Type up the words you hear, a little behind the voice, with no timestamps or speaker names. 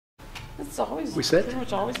It's always We said? pretty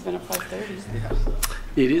much always been at 5:30.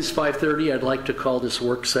 It is 5:30. I'd like to call this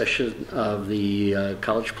work session of the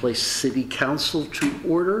College Place City Council to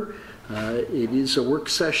order. It is a work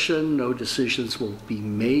session. No decisions will be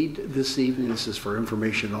made this evening. This is for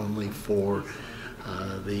information only for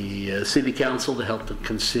the City Council to help them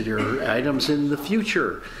consider items in the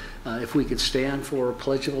future. If we could stand for a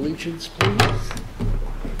Pledge of Allegiance, please.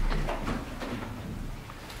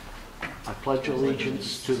 I pledge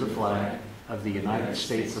allegiance to the flag of the United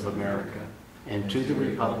States of America and to the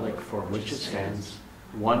republic for which it stands,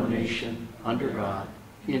 one nation, under God,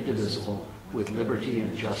 indivisible, with liberty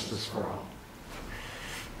and justice for all.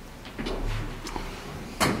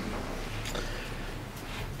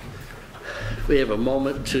 We have a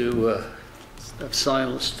moment of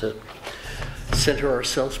silence to center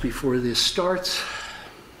ourselves before this starts.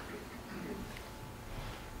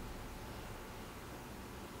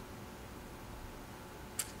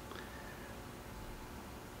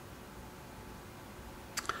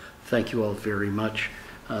 Thank you all very much.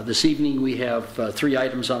 This evening we have 3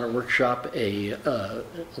 items on our workshop: a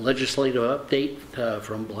legislative update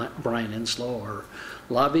from Brian Enslow, our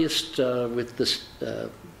lobbyist, with this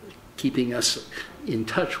keeping us in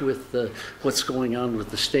touch with what's going on with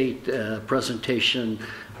the state, presentation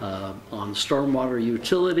on stormwater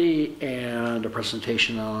utility, and a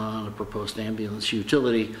presentation on a proposed ambulance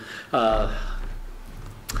utility.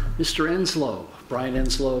 Mr. Enslow, Brian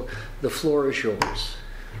Enslow, the floor is yours.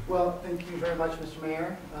 Well, thank you very much, Mr.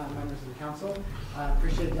 Mayor, members of the council. I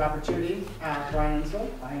appreciate the opportunity. Brian Enslow,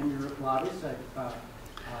 I am your lobbyist. I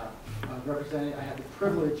had the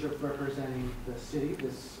privilege of representing the city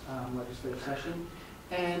this legislative session,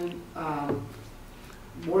 and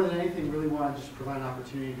more than anything, really want to just provide an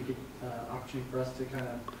opportunity to get opportunity for us to kind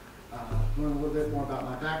of learn a little bit more about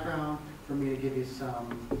my background, for me to give you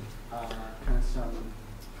some some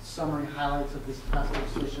summary highlights of this past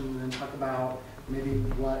legislation, and then talk about maybe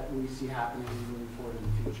what we see happening moving forward in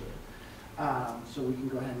the future. So we can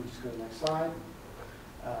go ahead and just go to the next slide.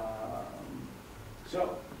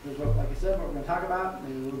 So, like I said, what we're going to talk about,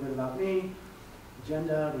 maybe a little bit about me,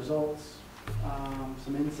 agenda, results,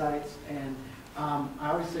 some insights, and I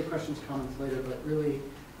always say questions, comments later, but really,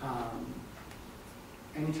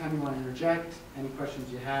 anytime you want to interject, any questions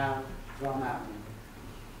you have, throw them at me.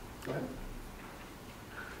 Go ahead.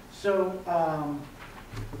 So,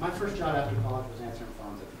 my first job after college was answering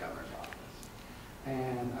phones at the governor's office.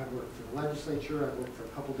 And I worked for the legislature, I worked for a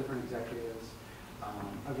couple different executives.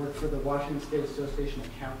 I worked for the Washington State Association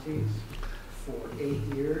of Counties for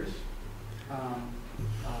 8 years.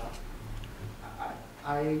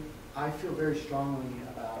 I feel very strongly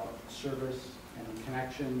about service and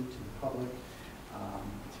connection to the public.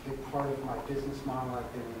 It's a big part of my business model.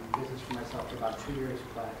 I've been in business for myself for about 2 years,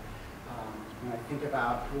 but when I think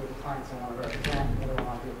about who are the clients I want to represent, what I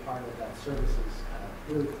want to be a part of, that service is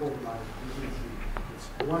really core to my business. And it's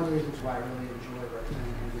one of the reasons why I really enjoy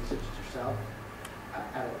representing individuals such as yourself.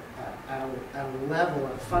 At a level,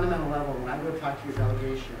 at a fundamental level, when I go talk to your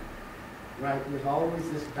delegation, right, there's always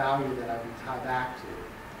this value that I would tie back to.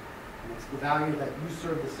 And it's the value that you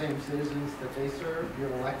serve the same citizens that they serve.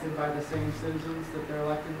 You're elected by the same citizens that they're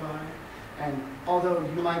elected by. And although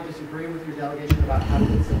you might disagree with your delegation about how to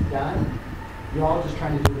get stuff done, you're all just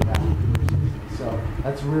trying to do the best for your citizens. So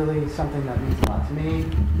that's really something that means a lot to me.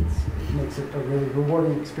 It makes it a really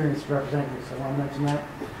rewarding experience to represent you. So I want to mention that.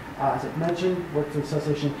 As I mentioned, worked for the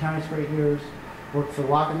Association of Counties for 8 years, worked for the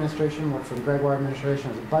Locke administration, worked for the Gregoire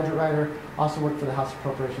administration as a budget writer, also worked for the House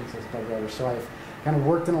Appropriations as a budget writer. So I've kind of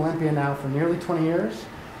worked in Olympia now for nearly 20 years.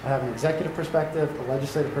 I have an executive perspective, a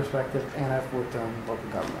legislative perspective, and I've worked on local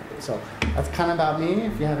government. So that's kind of about me.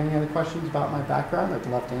 If you have any other questions about my background, I'd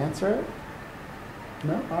love to answer it.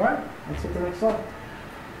 No? All right. Let's hit the next slide.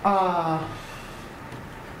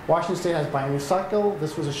 Washington State has biennial cycle.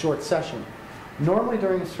 This was a short session. Normally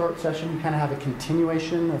during a short session, you kind of have a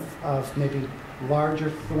continuation of maybe larger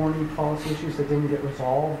thorny policy issues that didn't get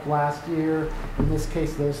resolved last year. In this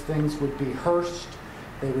case, those things would be Hearst.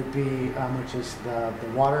 They would be, which is the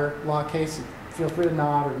water law case. Feel free to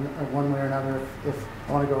nod or one way or another if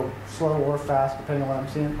I want to go slow or fast, depending on what I'm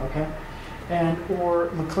seeing, okay? And or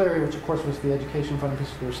McCleary, which of course was the education fund,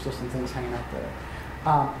 because there's still some things hanging out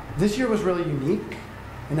there. This year was really unique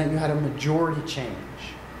in that you had a majority change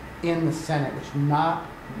in the Senate,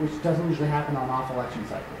 which doesn't usually happen on off-election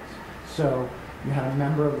cycles. So you had a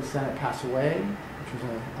member of the Senate pass away, which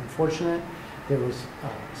was unfortunate. There was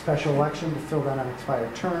a special election to fill that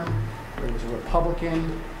unexpired term. There was a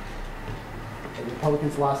Republican. The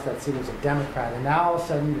Republicans lost that seat as a Democrat. And now all of a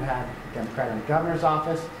sudden you had a Democrat in the governor's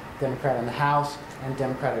office, Democrat in the House, and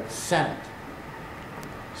Democratic Senate.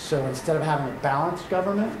 So instead of having a balanced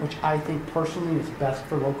government, which I think personally is best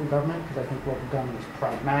for local government, because I think local government is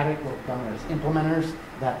pragmatic, local government is implementers,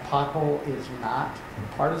 that pothole is not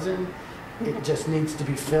partisan. It just needs to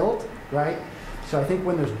be filled, right? So I think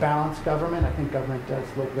when there's balanced government, I think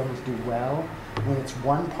local governments do well. When it's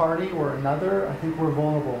one party or another, I think we're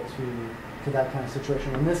vulnerable to that kind of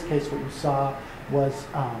situation. In this case, what you saw was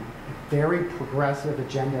a very progressive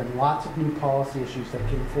agenda and lots of new policy issues that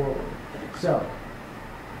came forward. So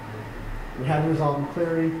we had to resolve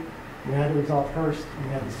McCleary, we had to resolve Hearst, and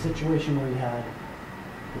we had the situation where you had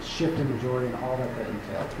the shift in majority and all that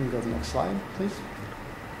entailed. Can you go to the next slide, please?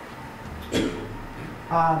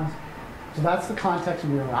 So that's the context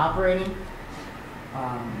in which we were operating.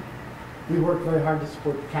 We worked very hard to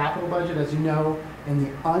support the capital budget. As you know, in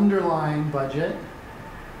the underlying budget,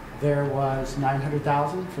 there was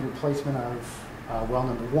 $900,000 for replacement of well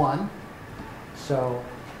number 1. So,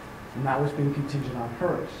 and that was being contingent on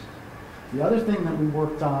Hearst. The other thing that we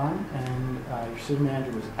worked on, and your city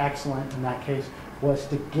manager was excellent in that case, was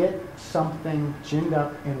to get something ginned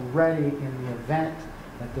up and ready in the event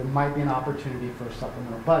that there might be an opportunity for a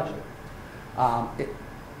supplemental budget.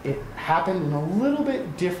 It happened in a little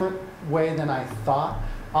bit different way than I thought.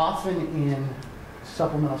 Often in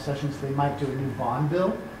supplemental sessions, they might do a new bond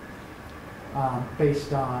bill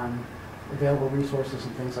based on available resources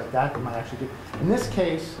and things like that. They might actually do. In this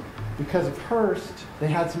case, because of Hearst, they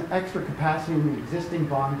had some extra capacity in the existing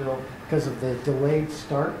bond bill because of the delayed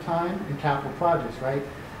start time in capital projects, right?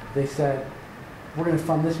 They said, we're going to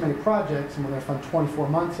fund this many projects and we're going to fund 24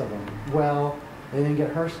 months of them. Well, they didn't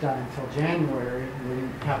get Hearst done until January, and they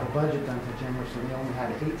didn't get capital budget done until January, so they only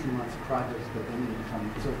had 18 months of projects that they needed to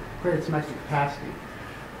fund. So it created some extra capacity.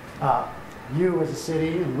 You as a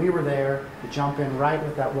city, and we were there to jump in right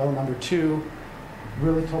with that well number 2,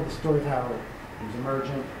 really told the story of how it was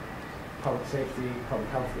emergent, public safety, public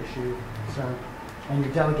health issue, concern, and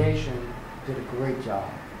your delegation did a great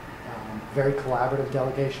job. Very collaborative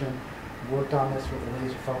delegation, worked on this with a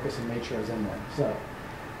laser focus and made sure it was in there. So,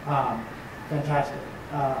 fantastic.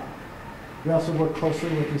 We also work closely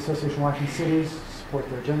with the Association of Washington Cities to support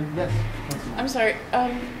their agenda. Yes? I'm sorry.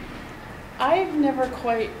 I've never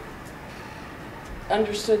quite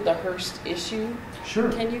understood the Hearst issue.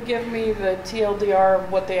 Sure. Can you give me the TLDR of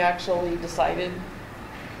what they actually decided?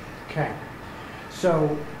 Okay.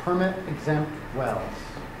 So, permit exempt wells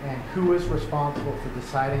and who is responsible for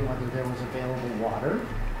deciding whether there was available water.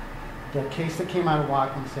 The case that came out of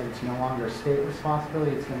Washington said it's no longer a state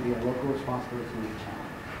responsibility, it's going to be a local responsibility to the county.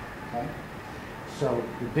 Okay? So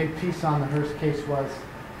the big piece on the Hearst case was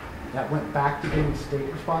that went back to being state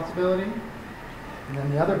responsibility. And then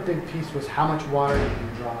the other big piece was how much water you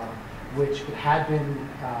can draw, which it had been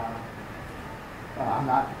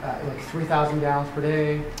like 3,000 gallons per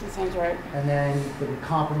day. That sounds right. And then the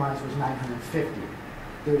compromise was 950.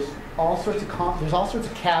 There's all sorts of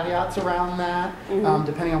caveats around that,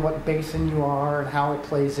 depending on what basin you are and how it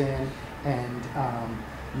plays in. And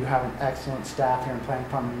you have an excellent staff here in planning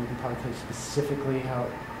department. We can probably tell you specifically how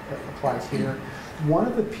it applies here. One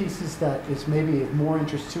of the pieces that is maybe of more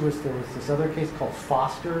interest to us, there was this other case called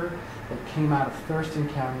Foster that came out of Thurston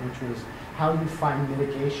County, which was how you find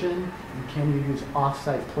mitigation and can you use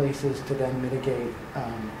off-site places to then mitigate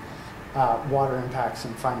water impacts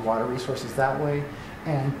and find water resources that way.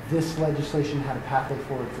 And this legislation had a pathway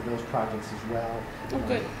forward for those projects as well. Oh,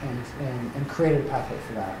 good. And created a pathway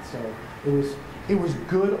for that. So it was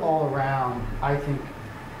good all around. I think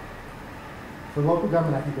for local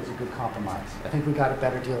government, I think it was a good compromise. I think we got a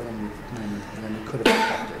better deal than we could have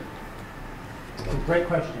expected. Great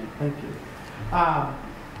question. Thank you.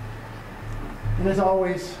 And as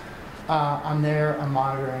always, I'm there, I'm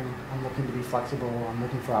monitoring, I'm looking to be flexible, I'm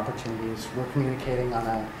looking for opportunities. We're communicating on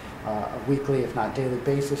a weekly, if not daily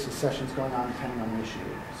basis, as sessions going on, depending on the issue.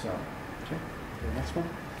 So, okay, the next one.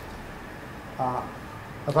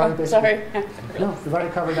 I've already Sorry. No, we've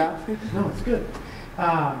already covered that. No, it's good.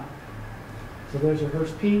 So there's your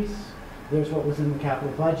first piece. There's what was in the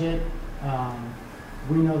capital budget.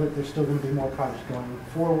 We know that there's still going to be more projects going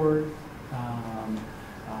forward.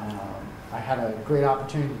 I had a great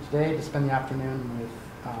opportunity today to spend the afternoon with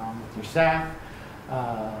your staff.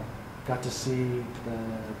 Got to see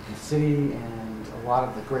the city and a lot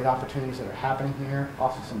of the great opportunities that are happening here.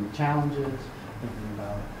 Also some of the challenges, thinking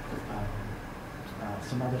about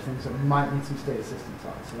some other things that we might need some state assistance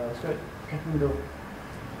on. So that was good. Okay, I'm gonna go.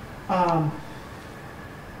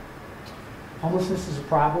 Homelessness is a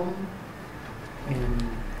problem in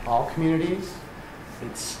all communities.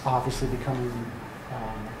 It's obviously becoming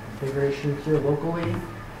a bigger issue here locally.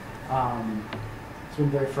 It's been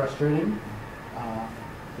very frustrating.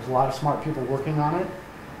 There's a lot of smart people working on it.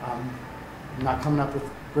 not coming up with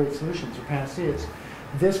great solutions or panaceas.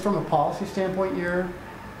 This, from a policy standpoint here,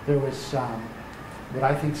 there was what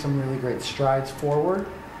I think some really great strides forward.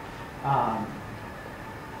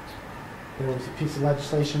 There was a piece of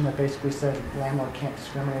legislation that basically said landlord can't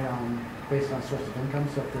discriminate based on source of income.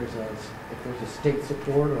 So if there's a state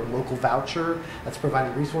support or local voucher that's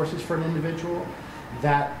providing resources for an individual,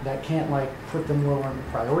 that can't like put them lower in the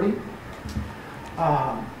priority.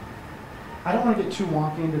 I don't want to get too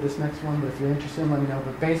wonky into this next one, but if you're interested, let me know.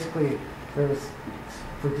 But basically, there was,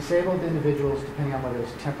 for disabled individuals, depending on whether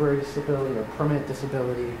it's temporary disability or permanent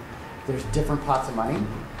disability, there's different pots of money.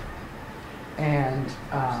 And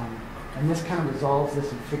this kind of resolves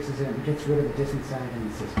this and fixes it and gets rid of the disincentive in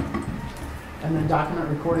the system. And then document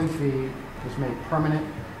recording fee was made permanent,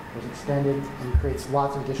 was extended, and creates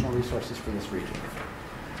lots of additional resources for this region.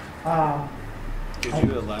 Could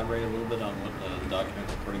you elaborate a little bit on what the document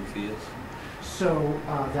recording fee is? So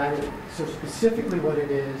so specifically what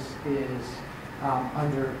it is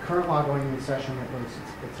under current law going into session,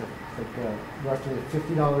 it's a roughly a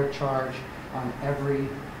 $50 charge on every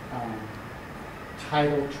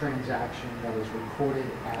title transaction that is recorded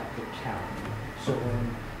at the county. So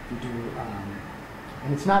when you do,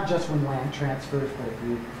 and it's not just when land transfers, but if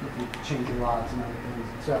you change your lots and other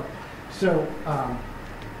things. So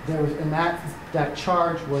there was, and that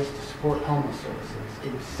charge was to support homeless services.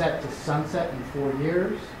 It was set to sunset in 4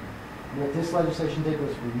 years. What this legislation did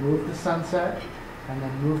was remove the sunset and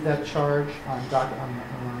then move that charge on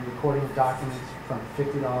recording of documents from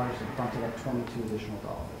 $50 and bumped it up $22 additional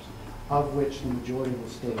dollars, of which the majority will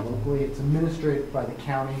stay locally. It's administered by the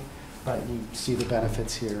county, but you see the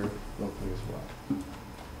benefits here locally as well.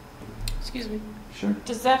 Excuse me. Sure.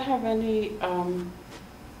 Does that have any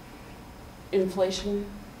inflation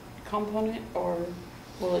component, or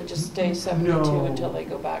will it just stay 72 No. until they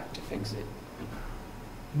go back to fix it?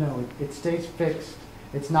 No, it stays fixed.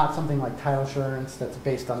 It's not something like title insurance that's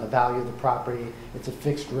based on the value of the property. It's a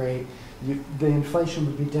fixed rate. The inflation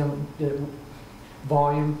would be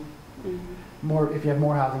volume. Mm-hmm. More, if you have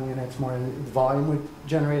more housing units, more the volume would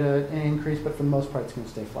generate an increase, but for the most part, it's going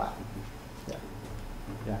to stay flat.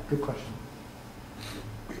 Yeah, good question.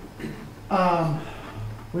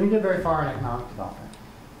 We didn't get very far in economic development.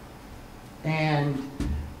 And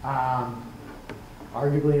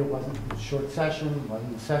arguably it wasn't a short session,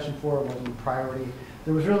 wasn't a session for it, wasn't a priority.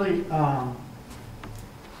 There was really kind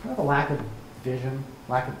of a lack of vision,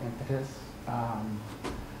 lack of impetus.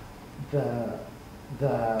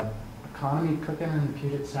 The economy cooking in the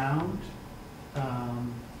Puget Sound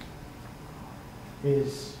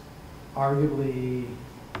is arguably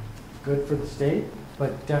good for the state,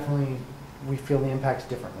 but definitely we feel the impacts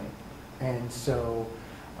differently. And so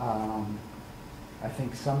I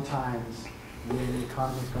think sometimes when the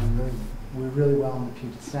economy is going really well in the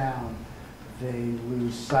Puget Sound, they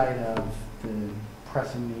lose sight of the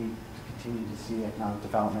pressing need to continue to see economic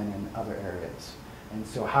development in other areas. And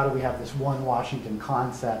so how do we have this one Washington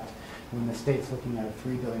concept when the state's looking at a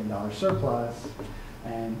 $3 billion surplus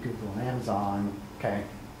and Google and Amazon, okay,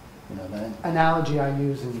 you know, the analogy I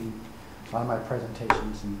use in a lot of my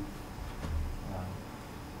presentations and,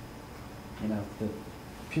 you know, the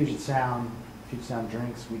Puget Sound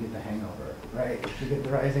drinks, we get the hangover, right? We get the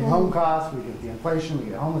rising home costs, we get the inflation, we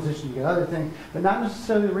get homeless issues, we get other things, but not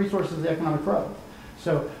necessarily the resources of the economic growth.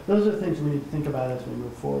 So those are the things we need to think about as we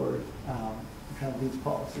move forward, kind of these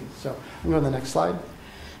policies. So I'm going to go to the next slide.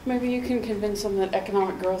 Maybe you can convince them that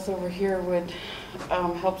economic growth over here would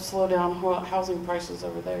help slow down housing prices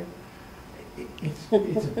over there.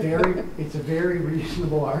 It's a very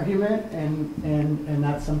reasonable argument, and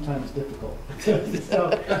that's sometimes difficult.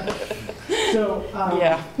 so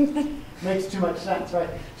yeah, makes too much sense, right?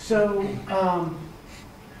 So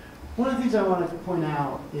one of the things I want to point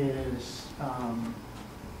out is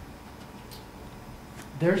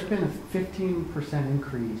there's been a 15%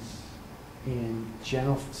 increase in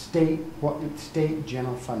state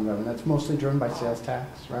general fund revenue. That's mostly driven by sales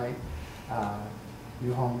tax, right?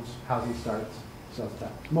 New homes, housing starts, sales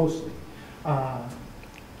tax, mostly.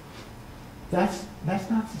 That's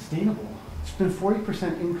not sustainable. It's been a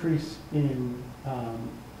 40% increase in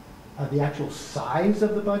the actual size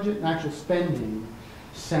of the budget and actual spending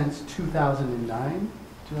since 2009,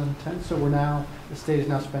 2010. So the state is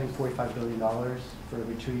now spending $45 billion for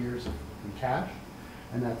every 2 years in cash,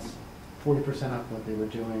 and that's 40% up what they were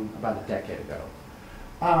doing about a decade ago.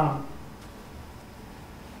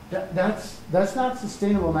 That's not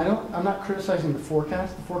sustainable, and I'm not criticizing the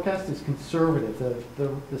forecast. The forecast is conservative.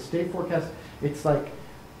 The state forecast, it's like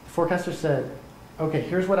the forecaster said, okay,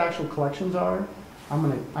 here's what actual collections are. I'm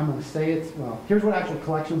gonna say here's what actual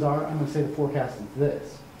collections are. I'm gonna say the forecast is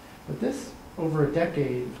this. But this, over a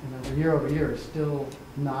decade, over year, is still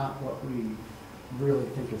not what we really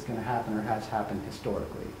think is going to happen or has happened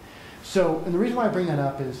historically. So, and the reason why I bring that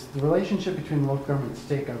up is the relationship between local government and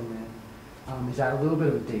state government is at a little bit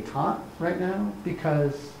of a détente right now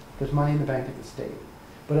because there's money in the bank at the state.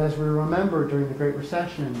 But as we remember during the Great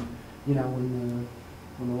Recession, you know, when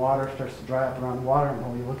the water starts to dry up around the watering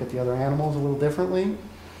hole, you look at the other animals a little differently,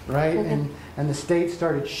 right? And the state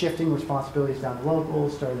started shifting responsibilities down to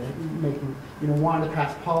locals, started making, you know, wanting to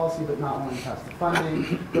pass policy but not wanting to pass the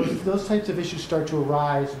funding. Those types of issues start to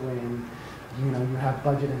arise when, you know, you have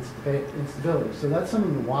budget instability. So that's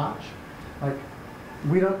something to watch. Like,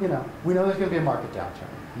 we know there's going to be a market downturn.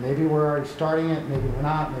 Maybe we're already starting it, maybe we're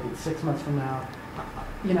not, maybe it's 6 months from now.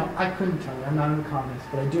 You know, I couldn't tell you, I'm not an economist,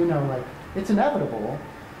 but I do know, like, it's inevitable,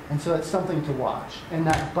 and so that's something to watch. And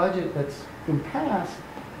that budget that's been passed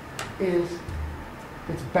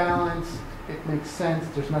it's balanced, it makes sense,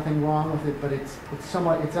 there's nothing wrong with it, but it's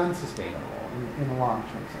unsustainable in the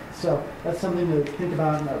long-term sense. So that's something to think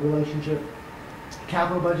about in that relationship.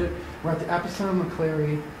 Capital budget, we're at the epicenter of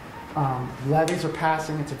McCleary. Levies are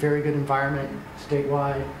passing, it's a very good environment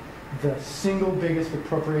statewide. The single biggest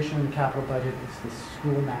appropriation in the capital budget is the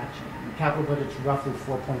school matching. The capital budget's roughly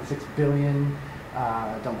 $4.6 billion.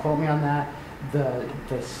 Don't quote me on that.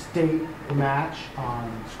 The state match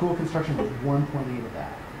on school construction was 1.8 of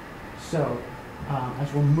that. So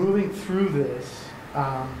as we're moving through this,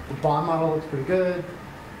 the bond model looks pretty good.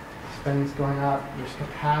 Spending's going up. There's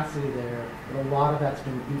capacity there, but a lot of that's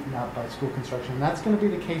been eaten up by school construction. And that's going to be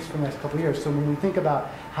the case for the next couple of years. So when we think about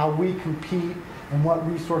how we compete and what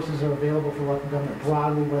resources are available for local government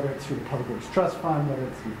broadly, whether it's through the Public Works Trust Fund, whether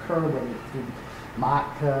it's through CURB, whether it's through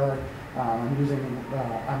MOTCA, I'm using the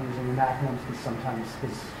acronyms because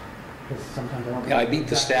sometimes I don't. Yeah, I beat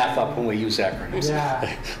the staff up when we use acronyms.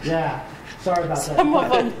 Yeah. Sorry about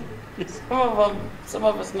that. Some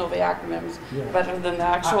of us know the acronyms better than the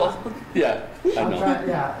actual. Yeah, I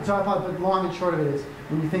know. So but long and short of it is,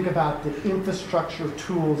 when you think about the infrastructure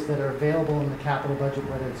tools that are available in the capital budget,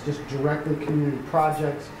 whether it's just directly community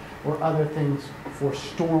projects or other things for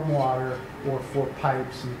stormwater or for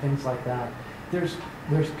pipes and things like that, there's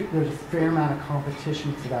a fair amount of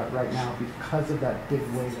competition for that right now because of that big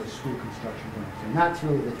wave of school construction going through. And that's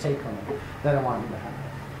really the take home that I wanted to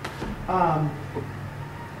have.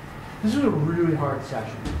 This was a really hard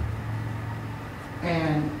session.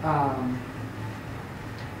 And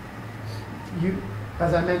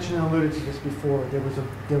as I mentioned and alluded to this before, there was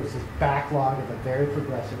this backlog of a very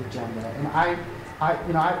progressive agenda. And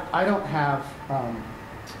I don't have,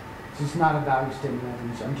 this is not a value statement,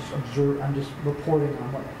 I'm just reporting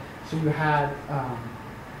on what. So you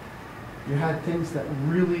had things that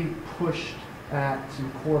really pushed at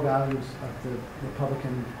some core values of the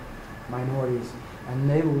Republican minorities, and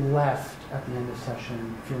they left at the end of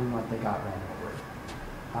session feeling like they got run over.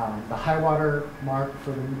 The high water mark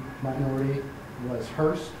for the minority was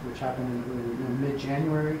Hearst, which happened in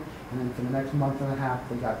mid-January, and then for the next month and a half,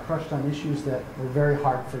 they got crushed on issues that were very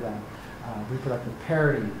hard for them. Reproductive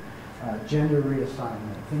parity, gender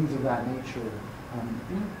reassignment, things of that nature,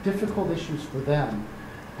 difficult issues for them.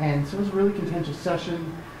 And so it was a really contentious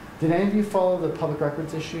session. Did any of you follow the public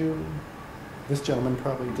records issue? This gentleman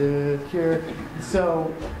probably did here.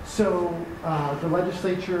 So the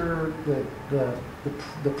legislature,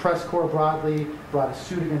 the press corps broadly brought a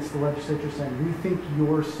suit against the legislature saying, we think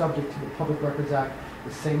you're subject to the Public Records Act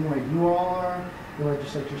the same way you all are. The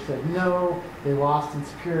legislature said no. They lost in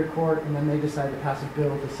Superior Court, and then they decided to pass a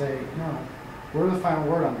bill to say, no, we're the final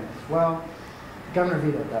word on this. Well, the governor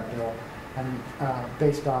vetoed that bill, and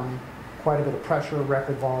based on quite a bit of pressure,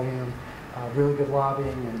 record volume, really good lobbying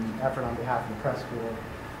and effort on behalf of the press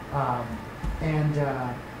corps. And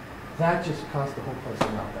that just caused the whole place to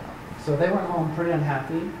melt down. So they went home pretty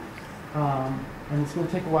unhappy, and it's going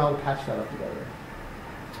to take a while to patch that up together.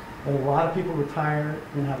 But a lot of people retire,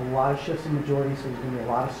 you're going to have a lot of shifts in majority, so there's going to be a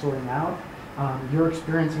lot of sorting out. You're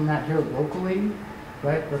experiencing that here locally,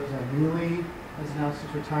 right? Representative Neely has announced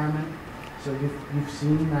his retirement. So you've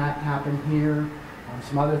seen that happen here.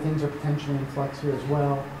 Some other things are potentially in flux here as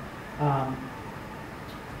well. And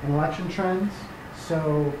election trends.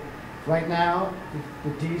 So right now,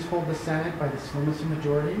 the Ds hold the Senate by the slimmest of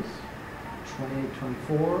majorities,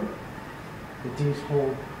 28-24. The Ds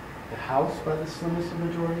hold the House by the slimmest of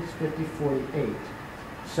majorities, 50-48.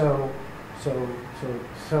 So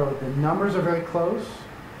the numbers are very close,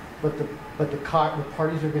 but the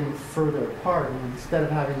parties are getting further apart. And instead of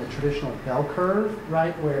having the traditional bell curve,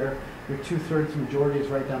 right, where your 2/3 majority is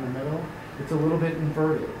right down the middle, it's a little bit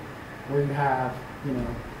inverted, where you have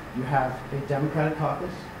a Democratic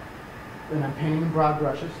caucus, and I'm painting in broad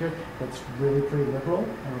brushes here, that's really pretty liberal,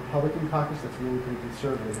 and Republican caucus that's really pretty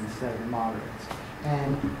conservative instead of moderates.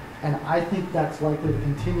 And I think that's likely to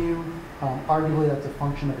continue. Arguably, that's a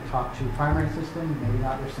function of the top two primary system. Maybe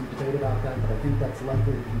not, there's some debate about that, but I think that's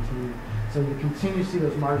likely to continue. So you continue to see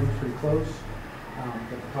those margins pretty close,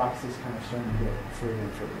 but the caucus is kind of starting to get further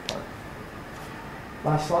and further apart.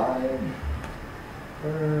 Last slide.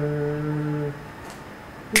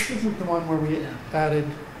 This isn't the one where we added.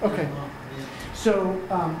 Okay. So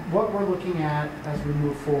what we're looking at as we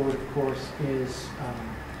move forward, of course, is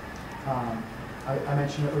I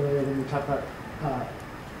mentioned it earlier when we talked about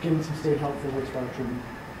getting some state help for wastewater treatment,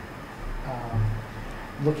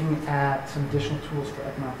 looking at some additional tools for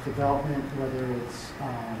economic development, whether it's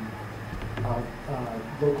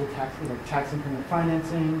local tax increment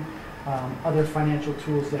financing, other financial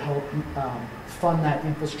tools to help fund that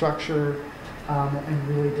infrastructure and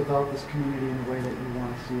really develop this community in the way that you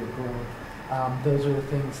want to see it grow. Those are the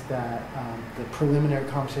things that the preliminary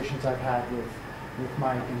conversations I've had with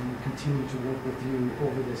Mike, and we continue to work with you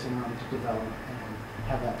over this in order to develop and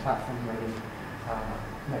have that platform ready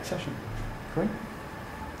next session. Great.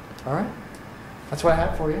 All right. That's what I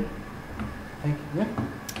have for you. Thank you.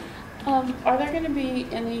 Yeah. Are there going to be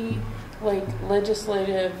any like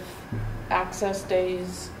legislative access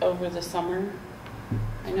days over the summer?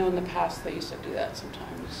 I know in the past they used to do that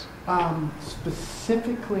sometimes.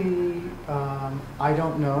 Specifically, I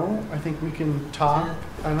don't know. I think we can talk.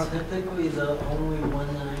 Typically, the only one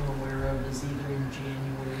that I'm aware of is either in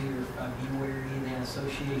January or February, the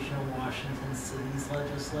Association of Washington Cities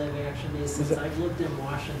Legislative Action Day. Since I've lived in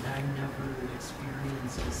Washington, I've never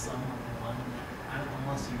experienced a summer one,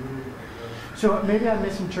 unless you were. So maybe I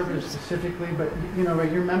misinterpreted specifically, but you know,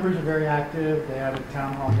 your members are very active. They had a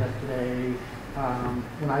town hall yesterday.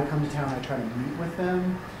 When I come to town, I try to meet with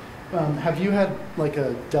them. Have you had like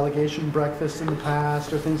a delegation breakfast in the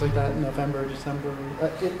past or things like that in November, December?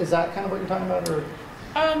 Is that kind of what you're talking about, or?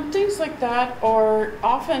 Things like that, or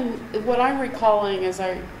often what I'm recalling is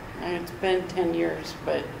it's been 10 years,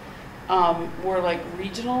 but were like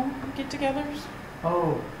regional get-togethers.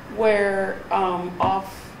 Oh. Where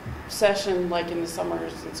off session, like in the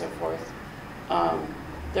summers and so forth,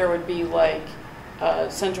 there would be like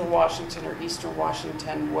Central Washington or Eastern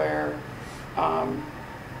Washington where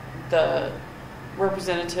the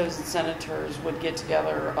representatives and senators would get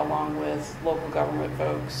together along with local government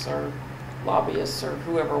folks or lobbyists or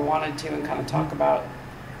whoever wanted to and kind of talk about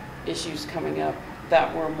issues coming up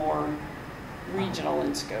that were more regional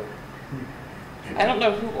in scope. I don't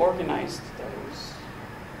know who organized those.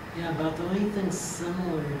 Yeah, about the only thing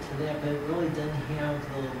similar to that, but it really didn't have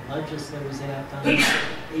the legislators act on it.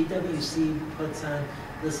 AWC puts on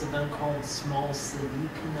this event called Small City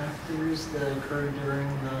Connectors that occur during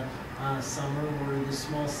the summer, where the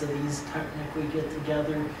small cities technically get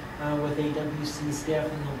together with AWC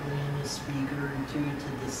staff, and they'll bring in a speaker or two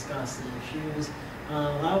to discuss the issues. A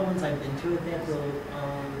lot of ones I've been to at that,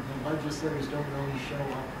 the legislators don't really show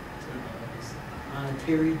up to those.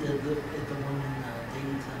 Terry did the one in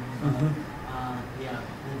Dayton. Yeah,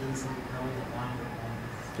 it isn't really a longer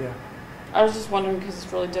one. Yeah. I was just wondering because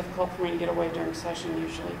it's really difficult for me to get away during session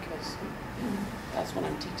usually because that's when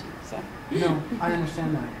I'm teaching. So. No, I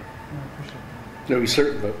understand that. No, I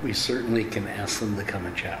appreciate that. No, we certainly can ask them to come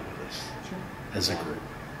and chat with us as a group.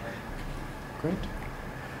 Great.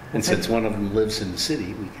 And since one of them lives in the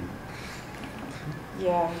city, we can.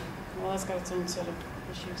 Yeah, well, that's got its own set of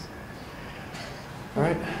issues. All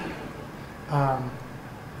right.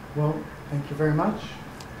 Well, thank you very much.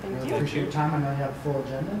 Thank I you. appreciate your time. I know you have a full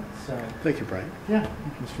agenda, so. Thank you, Brian. Yeah,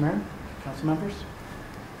 thank you, Mr. Mayor, council members.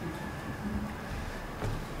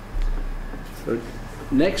 So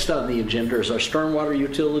next on the agenda is our stormwater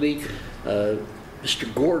utility.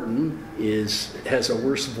 Mr. Gordon has a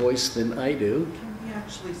worse voice than I do. Can we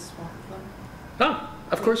actually swap them? Ah,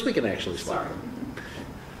 of course we can actually swap Sorry. them.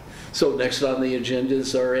 So next on the agenda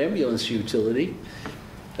is our ambulance utility.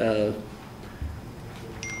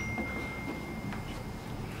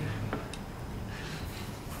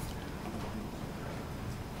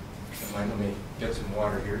 Let me get some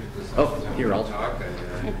water here. Oh, here, I'll talk. I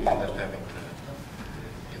end up having to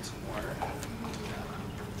get some water.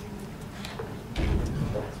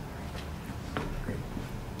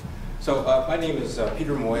 So my name is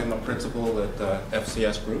Peter Moy. I'm a principal at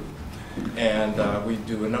FCS Group, and we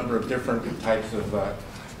do a number of different types of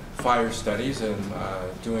fire studies, and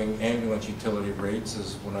doing ambulance utility rates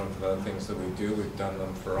is one of the things that we do. We've done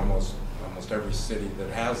them for almost every city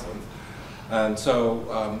that has them. And so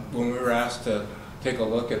when we were asked to take a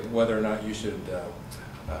look at whether or not you should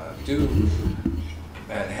do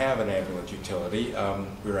and have an ambulance utility,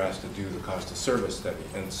 we were asked to do the cost of service study.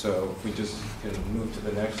 And so if we just can move to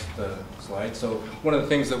the next slide. So one of the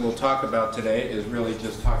things that we'll talk about today is really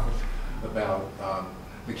just talk about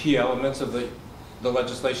the key elements of the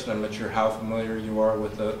legislation. I'm not sure how familiar you are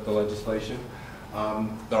with the legislation.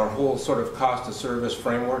 Our whole sort of cost of service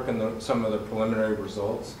framework and some of the preliminary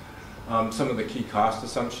results, some of the key cost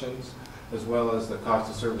assumptions, as well as the cost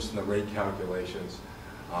of service and the rate calculations.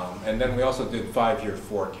 And then we also did 5-year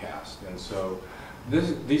forecast. And so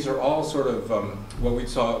these are all sort of what we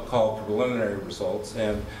call preliminary results.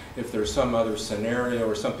 And if there's some other scenario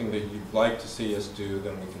or something that you'd like to see us do,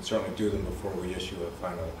 then we can certainly do them before we issue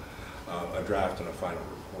a draft and a final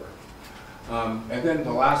report. And then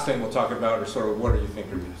the last thing we'll talk about are sort of what do you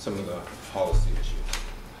think are some of the policy issues.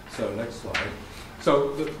 So next slide.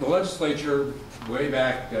 So the legislature, way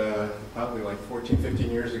back probably like 14, 15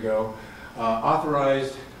 years ago,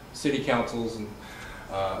 authorized city councils and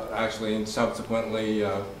actually and subsequently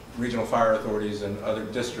regional fire authorities and other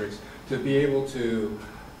districts to be able to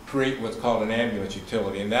create what's called an ambulance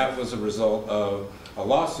utility. And that was a result of a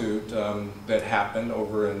lawsuit that happened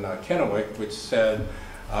over in Kennewick, which said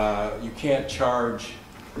you can't charge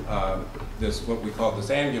this, what we call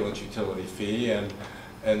this ambulance utility fee. And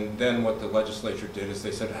then what the legislature did is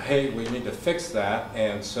they said, hey, we need to fix that.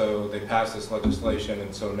 And so they passed this legislation.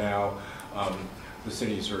 And so now the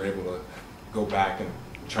cities are able to go back and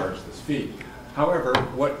charge this fee. However,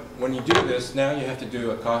 when you do this, now you have to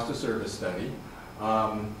do a cost of service study.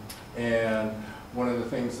 And one of the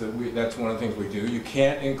things that's one of the things we do. You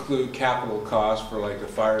can't include capital costs for like a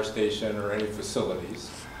fire station or any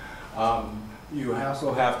facilities. You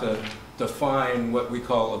also have to define what we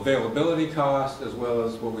call availability cost as well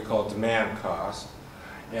as what we call demand cost.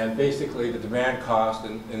 And basically the demand cost,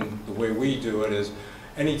 and the way we do it is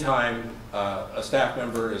anytime a staff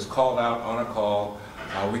member is called out on a call,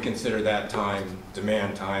 we consider that time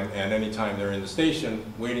demand time, and anytime they're in the station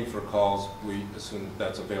waiting for calls, we assume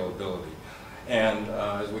that's availability. And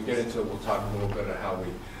as we get into it, we'll talk a little bit about how we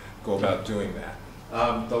go about doing that.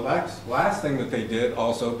 The last thing that they did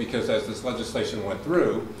also, because as this legislation went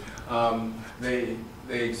through, they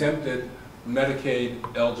exempted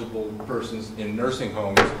Medicaid eligible persons in nursing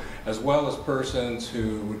homes, as well as persons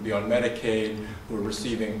who would be on Medicaid who are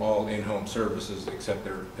receiving all in-home services, except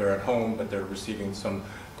they're at home, but they're receiving some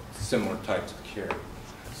similar types of care.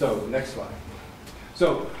 So next slide.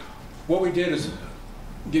 So what we did is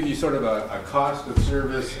give you sort of a cost of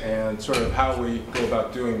service and sort of how we go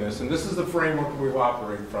about doing this. And this is the framework we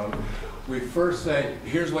operate from. We first say,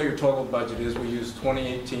 here's what your total budget is. We use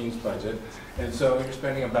 2018's budget. And so you're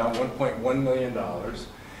spending about $1.1 million.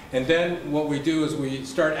 And then what we do is we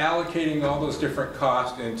start allocating all those different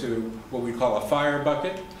costs into what we call a fire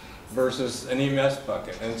bucket versus an EMS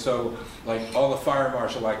bucket. And so like all the fire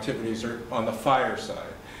marshal activities are on the fire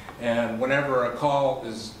side. And whenever a call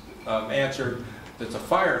is answered that's a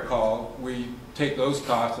fire call, we take those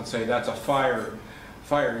costs and say that's a fire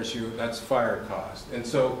issue, that's fire cost. And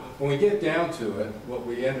so when we get down to it, what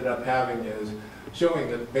we ended up having is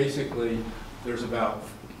showing that basically there's about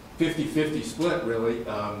 50-50 split really,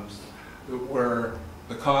 where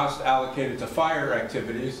the cost allocated to fire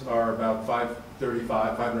activities are about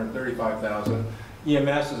 $535,000.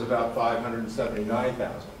 EMS is about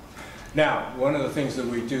 $579,000. Now, one of the things that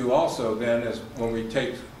we do also then is when we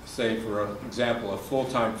take, say for example, a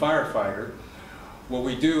full-time firefighter, what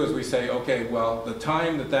we do is we say, okay, well, the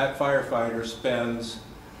time that firefighter spends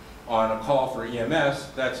on a call for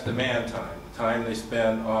EMS, that's demand time. The time they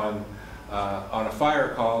spend on a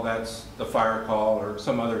fire call, that's the fire call or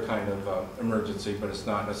some other kind of emergency, but it's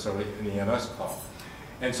not necessarily an EMS call.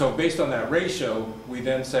 And so based on that ratio, we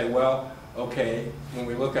then say, well, okay, when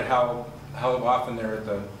we look at how often they're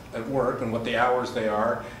at work and what the hours they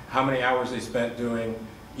are, how many hours they spent doing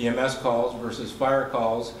EMS calls versus fire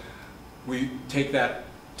calls, we take that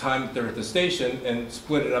time that they're at the station and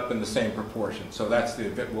split it up in the same proportion. So that's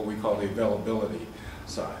what we call the availability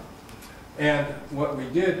side. And what we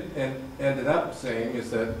did and ended up saying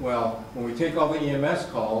is that, well, when we take all the EMS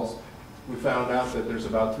calls, we found out that there's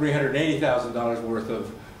about $380,000 worth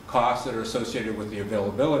of costs that are associated with the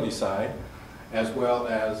availability side, as well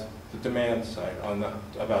as the demand side,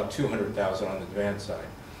 about $200,000 on the demand side.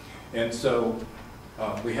 And so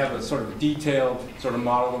we have a sort of detailed sort of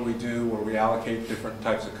model that we do where we allocate different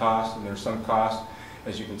types of costs, and there's some costs,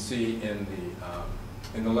 as you can see in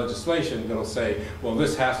the legislation, that'll say, well,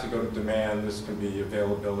 this has to go to demand, this can be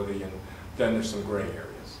availability, and then there's some gray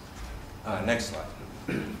areas. Next slide.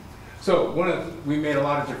 So we made a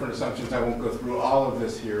lot of different assumptions. I won't go through all of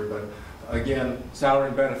this here, but again, salary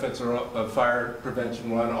and benefits are of fire prevention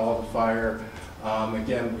one, all the fire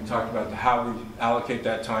Again, we talked about how we allocate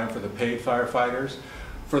that time for the paid firefighters.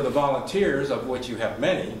 For the volunteers, of which you have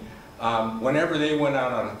many, whenever they went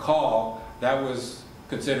out on a call, that was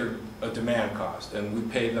considered a demand cost, and we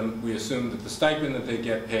pay them, we assume that the stipend that they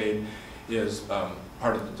get paid is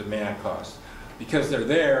part of the demand cost. Because they're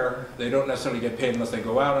there, they don't necessarily get paid unless they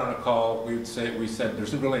go out on a call. We said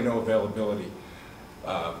there's really no availability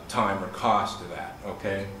time or cost to that,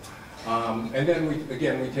 okay? And then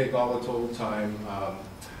we take all the total time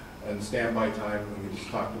and standby time, and we just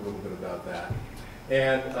talked a little bit about that.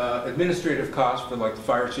 And administrative costs for like the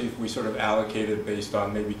fire chief, we sort of allocated based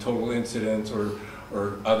on maybe total incidents or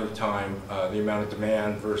other time, the amount of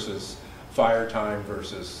demand versus fire time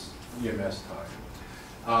versus EMS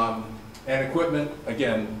time. And equipment,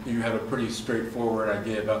 again, you have a pretty straightforward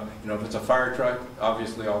idea about, if it's a fire truck,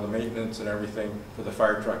 obviously all the maintenance and everything for the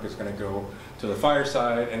fire truck is going to go to the fire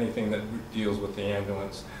side. Anything that deals with the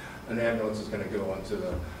ambulance, an ambulance is going to go onto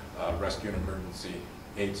the rescue and emergency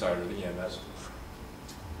aid side or the EMS.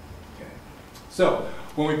 Okay. So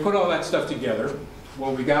when we put all that stuff together,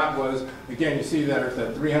 what we got was, again, you see there's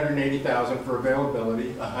that $380,000 for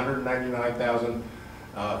availability, $199,000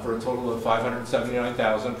 for a total of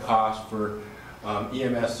 $579,000 cost for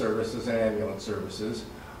EMS services and ambulance services.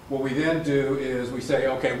 What we then do is we say,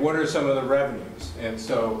 okay, what are some of the revenues? And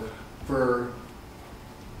so for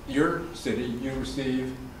your city, you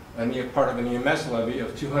receive part of an EMS levy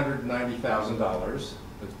of $290,000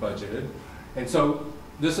 that's budgeted. And so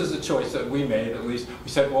this is a choice that we made, at least. We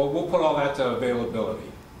said, well, we'll put all that to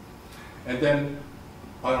availability. And then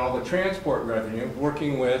on all the transport revenue,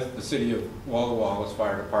 working with the city of Walla Walla's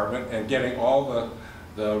fire department and getting all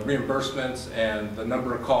the reimbursements and the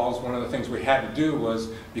number of calls. One of the things we had to do was,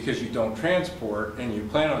 because you don't transport and you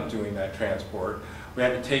plan on doing that transport, we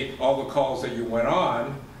had to take all the calls that you went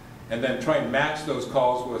on and then try and match those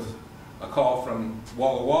calls with a call from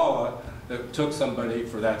Walla Walla that took somebody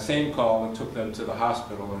for that same call and took them to the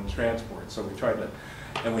hospital and transport. So we tried to,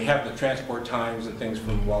 and we have the transport times and things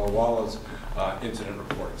from Walla Walla's incident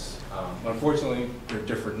reports. Unfortunately, they're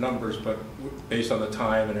different numbers, but based on the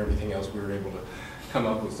time and everything else, we were able to come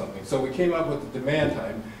up with something. So we came up with the demand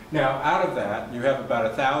time. Now, out of that, you have about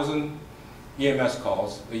 1,000 EMS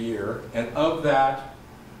calls a year, and of that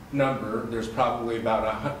number, there's probably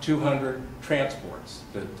about 200 transports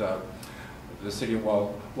that the city of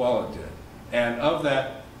Walla did. And of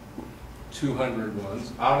that 200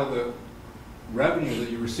 ones, out of the revenue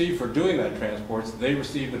that you receive for doing that transports, they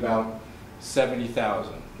received about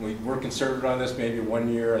 70,000. We're conservative on this. Maybe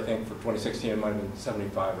 1 year, I think for 2016, it might have been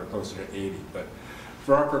 75 or closer to 80. But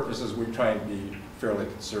for our purposes, we try and be fairly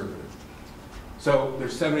conservative. So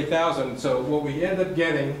there's 70,000. So what we end up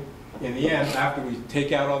getting in the end, after we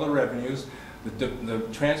take out all the revenues, the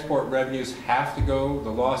transport revenues have to go, the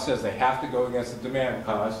law says they have to go against the demand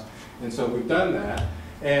cost. And so we've done that.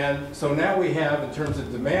 And so now we have, in terms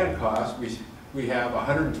of demand costs, we have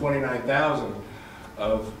 129,000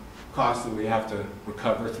 of costs that we have to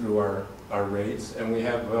recover through our rates, and we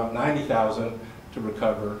have about 90,000 to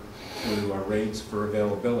recover through our rates for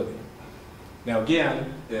availability. Now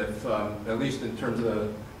again, if, at least in terms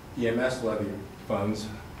of the EMS levy funds,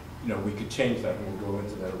 we could change that, and we'll go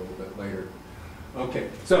into that a little bit later. Okay,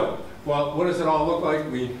 so, well, what does it all look like?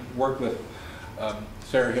 We worked with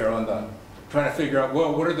Sarah here on trying to figure out,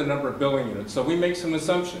 well, what are the number of billing units? So we make some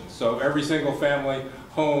assumptions. So every single family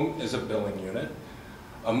home is a billing unit.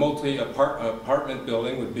 A multi-apartment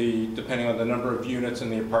building would be, depending on the number of units in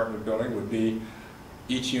the apartment building, would be,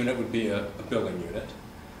 each unit would be a billing unit.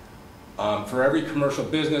 For every commercial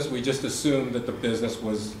business, we just assumed that the business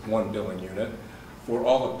was one billing unit. For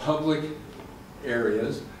all the public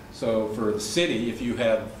areas, so for the city, if you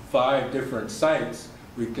had 5 different sites,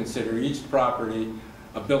 we'd consider each property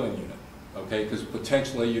a billing unit, okay? Because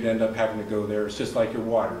potentially you'd end up having to go there. It's just like your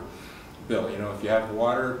water bill. If you have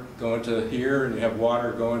water going to here and you have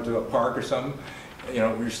water going to a park or something,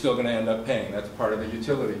 you're still going to end up paying. That's part of the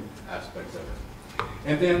utility aspect of it.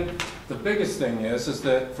 And then the biggest thing is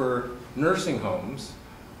that for nursing homes,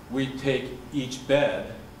 we take each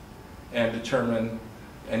bed and determine,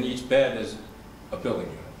 and each bed is a billing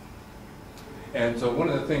unit. And so one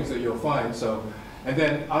of the things that you'll find, and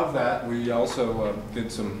then of that, we also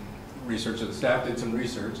did some research, the staff did some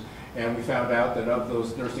research, and we found out that of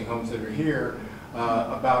those nursing homes that are here,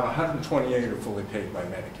 about 128 are fully paid by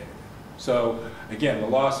Medicaid. So again, the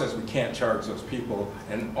law says we can't charge those people,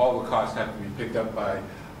 and all the costs have to be picked up by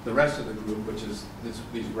the rest of the group, which is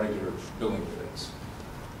these regular billing units.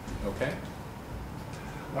 Okay?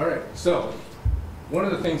 All right, so one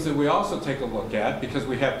of the things that we also take a look at, because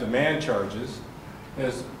we have demand charges,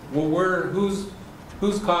 is, well,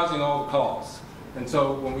 who's causing all the calls? And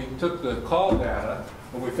so when we took the call data,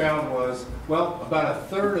 what we found was, well, about a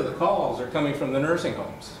third of the calls are coming from the nursing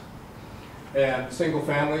homes. And single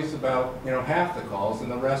families, about half the calls,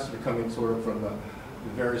 and the rest are coming sort of from the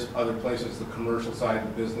various other places, the commercial side,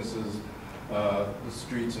 the businesses, the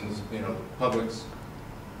streets, and public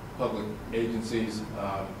agencies,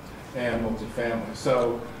 and multifamily.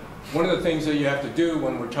 So one of the things that you have to do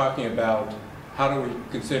when we're talking about how do we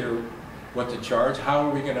consider what to charge, how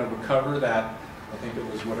are we going to recover that, I think it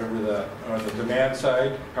was whatever on the demand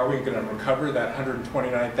side, how are we going to recover that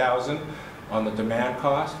 $129,000 on the demand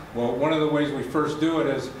cost? Well, one of the ways we first do it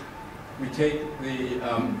is we take the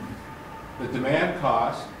demand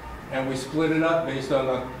cost and we split it up based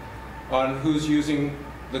on who's using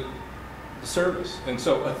the service. And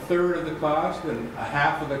so a third of the cost and a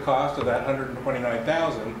half of the cost of that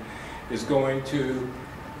 $129,000 is going to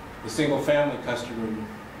the single family customer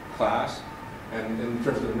class. And in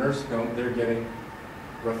terms of the nursing home, they're getting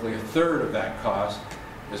roughly a third of that cost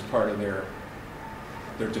as part of their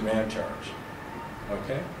demand charge.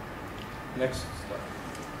 Okay? Next slide.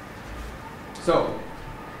 So,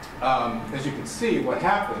 as you can see, what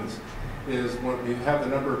happens is when we have the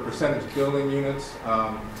number of percentage building units,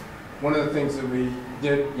 one of the things that we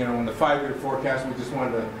did, in the 5-year forecast, we just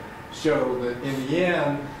wanted to show that in the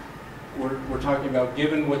end, we're talking about,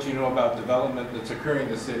 given what you know about development that's occurring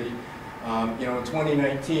in the city, in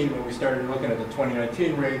 2019, when we started looking at the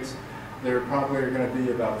 2019 rates, there probably are going to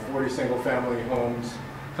be about 40 single-family homes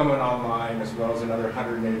coming online, as well as another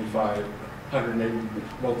 180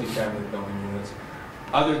 multifamily building units.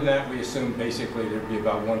 Other than that, we assume basically there'd be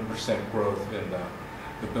about 1% growth in the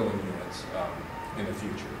building units in the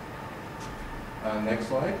future. Next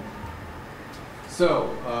slide. So,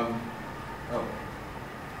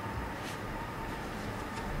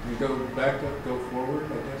 you go back up, go forward, I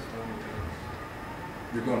guess.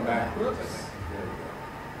 You're going backwards, I think. There we go.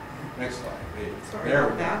 Next slide. 8. Sorry There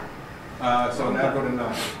about we go. that. So now go to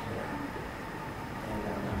 9.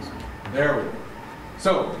 There we go.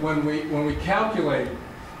 So when we calculate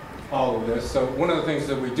all of this, so one of the things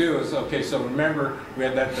that we do is, okay, so remember we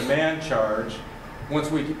had that demand charge. Once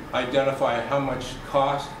we identify how much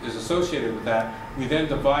cost is associated with that, we then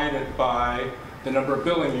divide it by the number of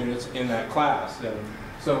building units in that class. And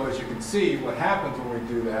so as you can see, what happens when we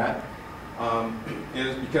do that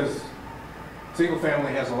is because single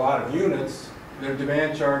family has a lot of units, their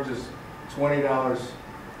demand charge is $20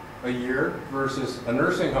 a year versus a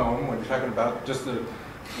nursing home, when you're talking about just the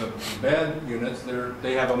bed units,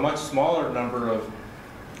 they have a much smaller number of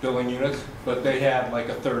building units, but they had like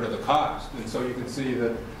a third of the cost. And so you can see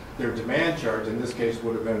that their demand charge in this case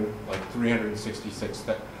would have been like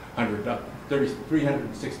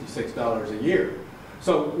 $366 a year.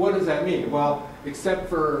 So what does that mean? Well, except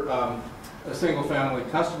for a single family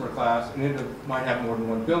customer class, and it might have more than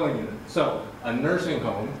one building unit. So a nursing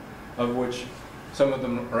home, of which some of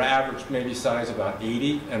them are average maybe size about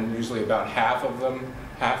 80, and usually about half of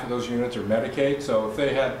those units are Medicaid. So if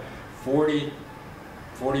they had 40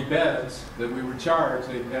 beds that we would charge,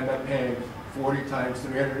 they'd end up paying 40 times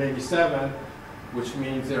 387, which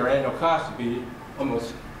means their annual cost would be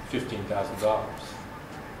almost $15,000.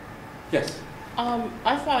 Yes?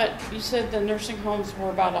 I thought you said the nursing homes were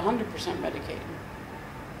about 100% Medicaid.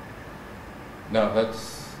 No,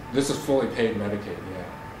 this is fully paid Medicaid, yeah.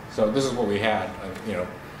 So this is what we had,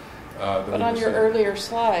 But on your earlier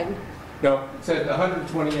slide. No, it said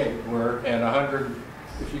 128 were, and 100,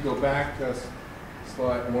 if you go back to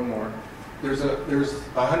slide one more, there's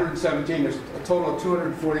 117, there's a total of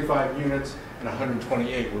 245 units, and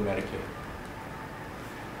 128 were Medicaid.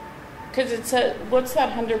 Because it said, what's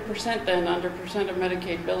that 100% then, 100% of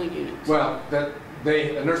Medicaid billing units? Well, a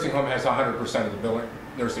nursing home has 100% of the billing,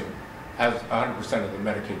 nursing has 100% of the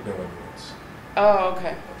Medicaid billing units. Oh,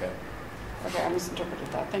 okay. Okay. Okay, I misinterpreted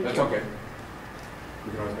that. Thank That's you. okay.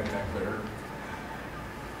 We can always make that clearer.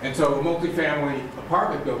 And so a multifamily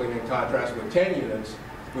apartment building, in contrast with 10 units,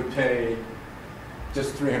 would pay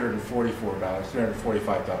just $344, $345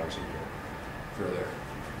 a year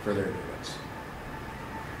for their units.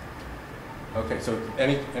 Okay, so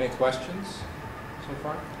any questions so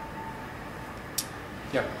far?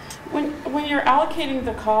 Yeah. When you're allocating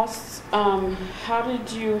the costs, how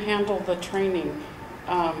did you handle the training?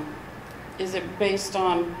 Is it based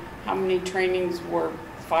on how many trainings were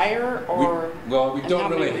fire, or we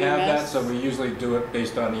don't really have that, so we usually do it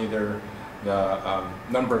based on either the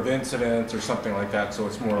number of incidents or something like that, so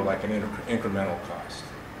it's more like an incremental cost.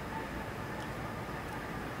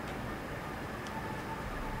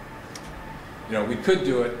 We could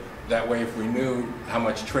do it that way if we knew how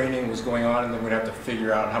much training was going on, and then we'd have to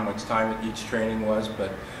figure out how much time each training was,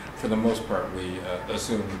 but for the most part, we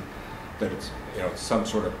assume that it's, you know, some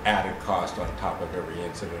sort of added cost on top of every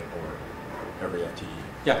incident or every FTE.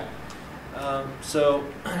 Yeah. So,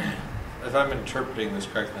 if I'm interpreting this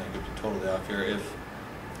correctly, I could be totally off here. If,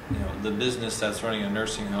 you know, the business that's running a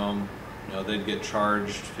nursing home, you know, they'd get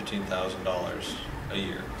charged $15,000 a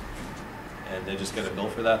year, and they just get a bill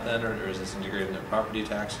for that then, or is this integrated in their property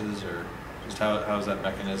taxes, or just how is that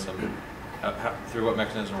mechanism? Through what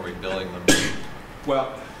mechanism are we billing them?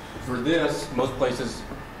 Well, for this, most places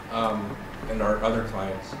and our other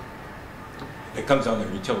clients, it comes on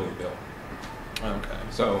their utility bill. Okay.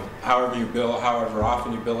 So however you bill, however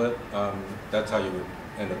often you bill it, that's how you would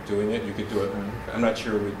end up doing it. You could do it. Okay. I'm not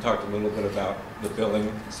sure. We talked a little bit about the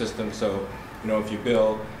billing system. So, you know, if you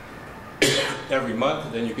bill every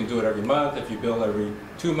month, then you can do it every month. If you bill every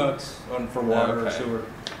 2 months for water or Okay. sewer,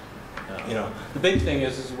 you know, the big thing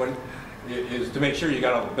is to make sure you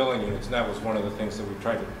got all the billing units, and that was one of the things that we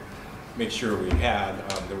tried to make sure we had.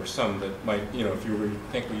 There were some that might, you know, if you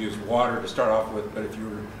think we used water to start off with, but if you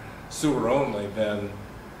were sewer only, then,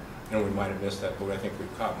 you know, we might have missed that, but I think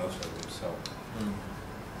we've caught most of them, so.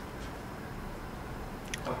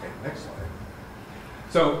 Okay, next slide.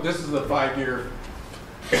 So this is the 5-year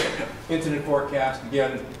incident forecast.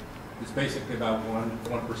 Again, it's basically about 1%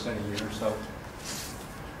 a year or so.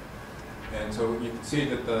 And so you can see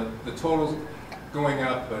that the total's going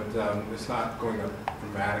up, but it's not going up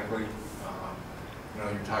dramatically. You know,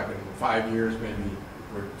 you're talking 5 years, maybe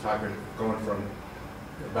we're talking going from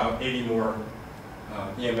about 80 more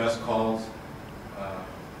EMS calls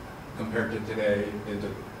compared to today into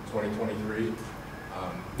 2023.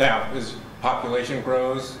 Now, as population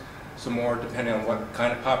grows some more, depending on what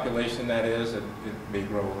kind of population that is, it may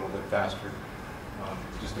grow a little bit faster.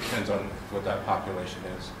 Just depends on what that population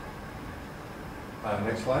is.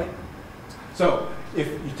 Next slide. So, if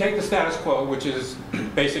you take the status quo, which is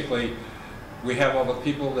basically we have all the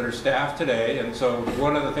people that are staffed today, and so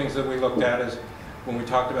one of the things that we looked at is when we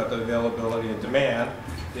talked about the availability and demand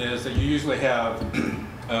is that you usually have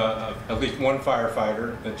at least one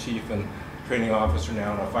firefighter, a chief and training officer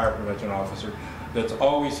now, and a fire prevention officer that's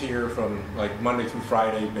always here from like Monday through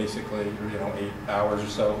Friday, basically, you know, 8 hours or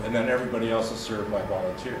so, and then everybody else is served by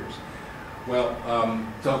volunteers. Well,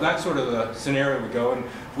 so that's sort of the scenario we go,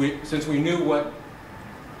 and since we knew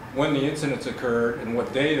when the incidents occurred and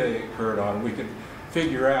what day they occurred on, we could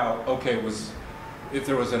figure out, okay, if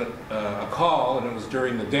there was a call and it was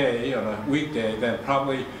during the day on a weekday, then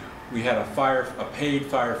probably we had a paid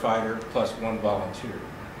firefighter plus one volunteer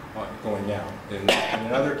going out. And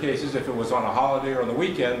in other cases, if it was on a holiday or on the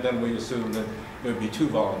weekend, then we assumed that it would be 2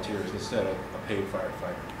 volunteers instead of a paid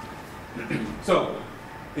firefighter. So,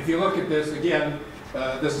 if you look at this, again,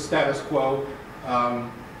 this is status quo.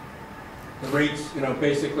 The rates, you know,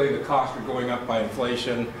 basically the costs are going up by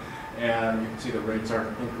inflation, and you can see the rates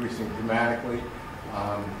aren't increasing dramatically,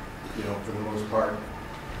 you know, for the most part.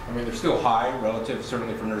 I mean, they're still high relative,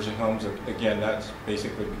 certainly for nursing homes. Again, that's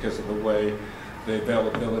basically because of the way the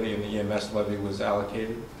availability in the EMS levy was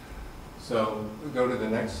allocated. So we'll go to the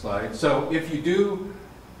next slide. So if you do,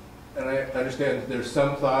 and I understand there's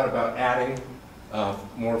some thought about adding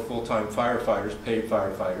more full-time firefighters, paid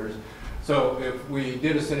firefighters. So if we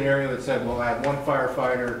did a scenario that said we'll add one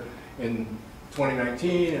firefighter in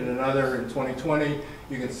 2019 and another in 2020,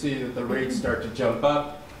 you can see that the rates start to jump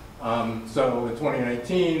up. So in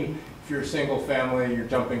 2019, if you're a single family, you're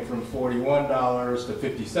jumping from $41 to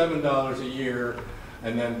 $57 a year,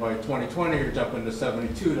 and then by 2020, you're jumping to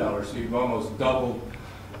 $72. So you've almost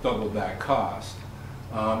doubled that cost.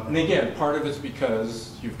 And again, part of it's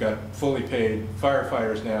because you've got fully paid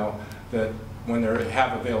firefighters now that when they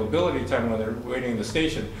have availability time, when they're waiting in the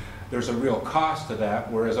station, there's a real cost to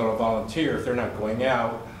that, whereas on a volunteer, if they're not going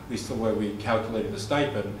out, at least the way we calculated the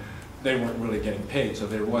stipend, they weren't really getting paid, so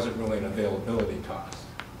there wasn't really an availability cost.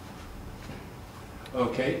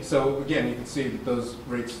 Okay, so again, you can see that those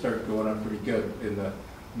rates start going up pretty good in the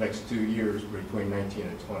next 2 years between 19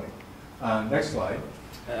 and 20. Next slide.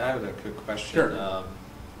 I have a quick question. Sure.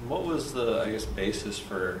 What was the, I guess, basis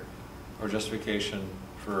for, or justification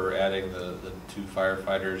for adding the 2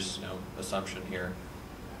 firefighters, you know, assumption here?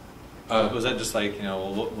 Was that just like, you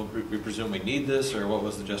know, we presume we need this, or what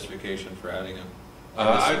was the justification for adding them?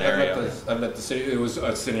 I'd let the city, it was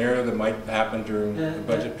a scenario that might happen during the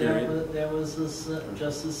budget period. That was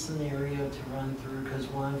just a scenario to run through, because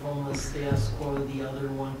one of them was status quo, the other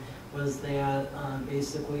one was that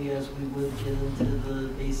basically as we would get into the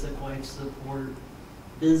basic life support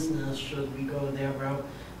business, should we go that route,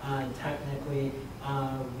 technically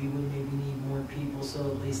we would maybe need more people, so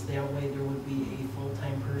at least that way there would be a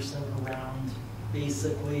full-time person around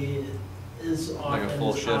basically as Like a often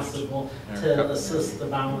full as shift possible or a to couple assist the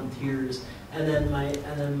volunteers. And then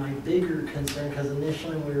my bigger concern, because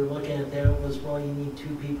initially we were looking at that, was, well, you need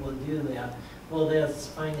 2 people to do that. Well, that's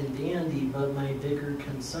fine and dandy, but my bigger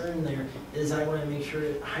concern there is I want to make sure,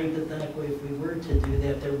 hypothetically, if we were to do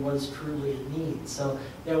that, there was truly a need. So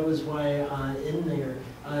that was why in there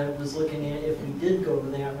I was looking at, if we did go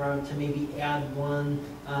that route, to maybe add one,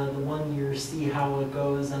 the 1 year, see how it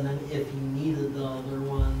goes, and then if you needed the other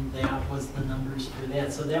one, that was the numbers for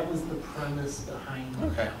that. So that was the premise behind it.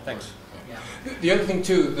 Okay, thanks. Yeah. The other thing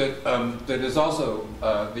too that is also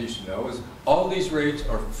that you should know is all these rates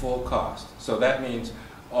are full cost. So that means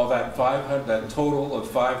all that that total of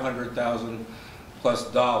 $500,000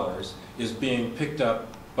 plus is being picked up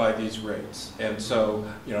by these rates. And so,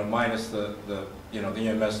 you know, minus the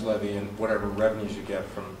EMS levy and whatever revenues you get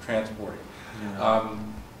from transporting. Yeah.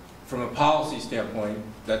 From a policy standpoint,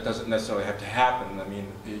 that doesn't necessarily have to happen. I mean,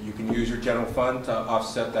 you can use your general fund to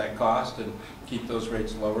offset that cost and keep those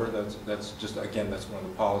rates lower. That's just, again, that's one of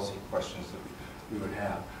the policy questions that we would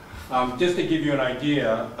have. Just to give you an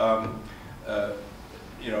idea,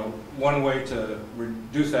 you know, one way to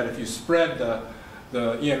reduce that, if you spread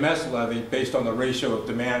the EMS levy based on the ratio of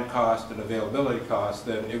demand cost and availability cost,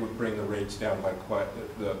 then it would bring the rates down by quite,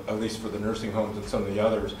 at least for the nursing homes and some of the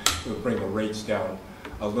others, it would bring the rates down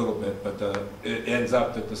a little bit, but it ends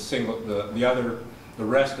up that the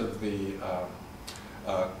rest of the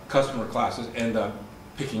customer classes end up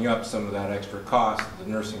picking up some of that extra cost that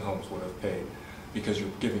the nursing homes would have paid, because you're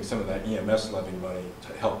giving some of that EMS levy money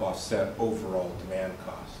to help offset overall demand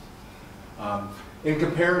cost. In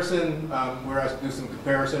comparison, we're asked to do some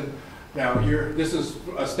comparison. Now, this is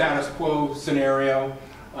a status quo scenario.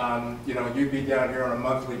 You know, you'd be down here on a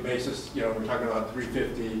monthly basis. You know, we're talking about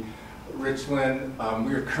 $350. Richland,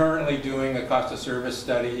 we're currently doing a cost of service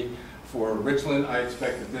study for Richland. I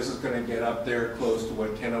expect that this is going to get up there close to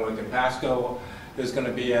what Kennewick and Pasco is going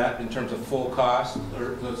to be at in terms of full cost.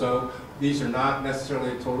 So these are not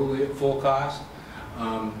necessarily totally at full cost.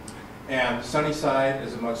 And Sunnyside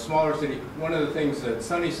is a much smaller city. One of the things that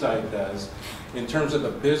Sunnyside does in terms of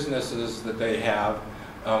the businesses that they have,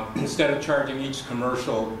 instead of charging each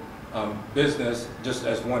commercial business just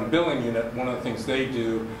as one billing unit, one of the things they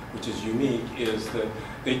do, which is unique, is that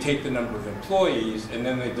they take the number of employees and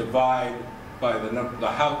then they divide by the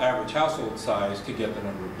average household size to get the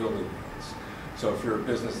number of billing units. So if you're a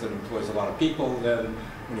business that employs a lot of people, then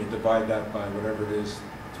when you divide that by whatever it is,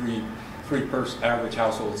 three-person average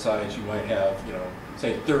household size, you might have, you know,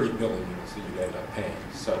 say 30 billing units that you'd end up paying.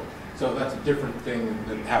 So that's a different thing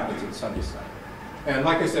that happens in Sunnyside. And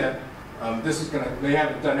like I said, they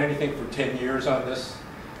haven't done anything for 10 years on this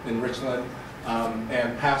in Richland.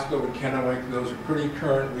 And Pasco and Kennewick, those are pretty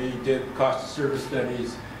current. We did cost of service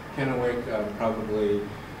studies, Kennewick probably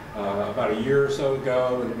about a year or so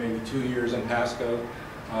ago, and maybe 2 years in Pasco.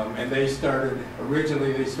 And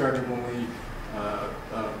originally they started when we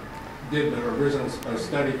did the original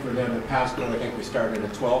study for them in Pasco. I think we started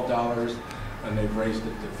at $12, and they've raised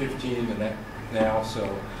it to $15 now.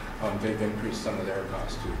 So they've increased some of their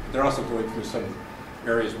costs too. But they're also going through some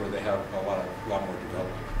areas where they have a lot more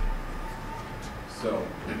development. So.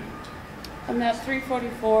 And that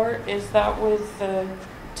 344, is that with the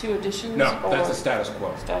 2 additions? No, that's a status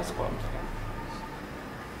quo. Status quo.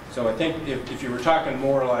 So I think if you were talking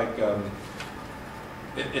more like,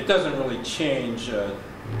 it doesn't really change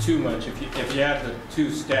too much. If you add the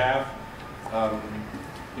 2 staff,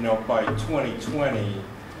 you know, by 2020,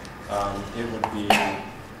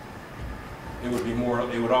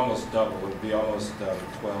 it would almost double. It would be almost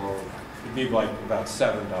 12. It'd be like about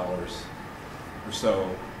 $7 or so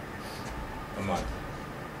a month.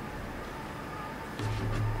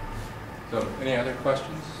 So, any other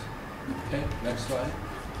questions? Okay, next slide.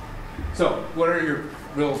 So, what are your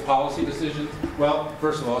real policy decisions? Well,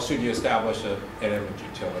 first of all, should you establish an image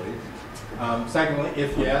utility? Secondly,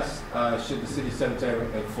 if yes, should the city set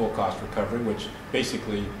a full cost recovery, which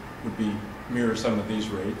basically would mirror some of these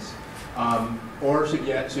rates? Or should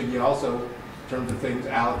you also, in terms of things,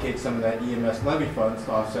 allocate some of that EMS levy funds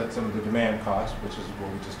to offset some of the demand costs, which is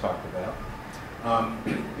what we just talked about?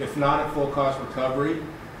 If not a full cost recovery,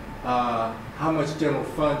 how much general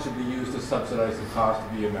fund should be used to subsidize the cost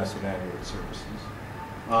of EMS and ambulance services?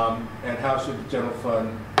 And how should the general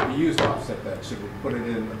fund be used to offset that? Should we put it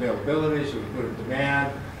in availability? Should we put it in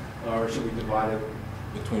demand? Or should we divide it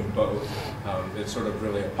between both? It's sort of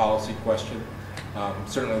really a policy question.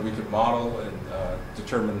 Certainly we could model and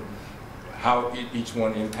determine how each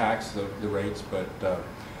one impacts the rates, but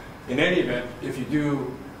in any event, if you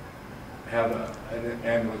do have an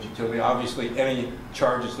ambulance utility, obviously any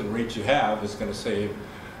charges and rates you have is going to save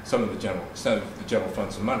some of the general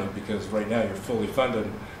fund some money, because right now you're fully funded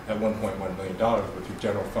at $1.1 million with your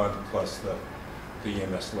general fund plus the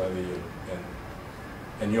EMS levy,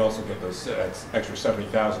 and you also get those extra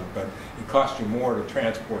 $70,000, but it costs you more to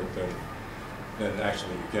transport than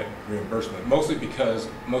actually get reimbursement. Mostly because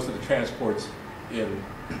most of the transports in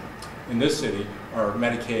this city are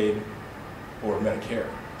Medicaid or Medicare.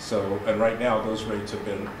 So, and right now those rates have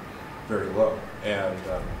been very low. And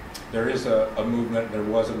there was a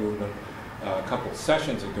movement a couple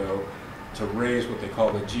sessions ago to raise what they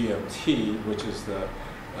call the GMT, which is the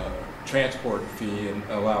transport fee, and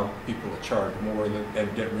allow people to charge more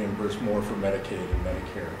and get reimbursed more for Medicaid and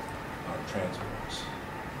Medicare transports.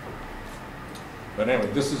 But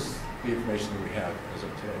anyway, this is the information that we have as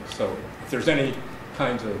of today. So if there's any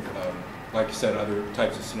kinds of, like you said, other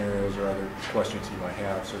types of scenarios or other questions you might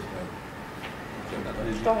have, certainly.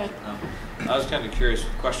 Go ahead. I was kind of curious,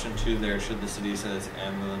 question 2 there, should the city set its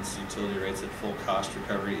ambulance utility rates at full cost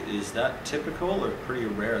recovery, is that typical or pretty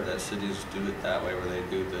rare that cities do it that way, where they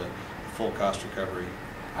do the full cost recovery?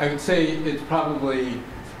 I would say it's probably,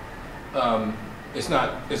 it's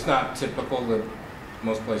not typical that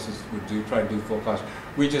most places would try to do full cost.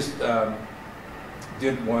 We just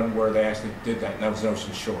did one where they actually did that, and that was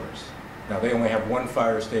Ocean Shores. Now they only have one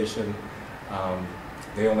fire station.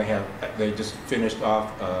 They just finished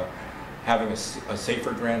off having a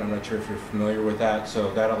SAFER grant. I'm not sure if you're familiar with that.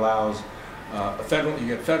 So that allows you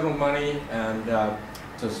get federal money and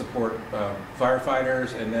to support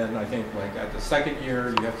firefighters, and then I think like at the second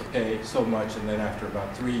year you have to pay so much, and then after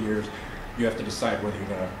about 3 years you have to decide whether you're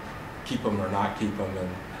going to keep them or not keep them.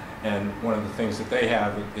 And one of the things that they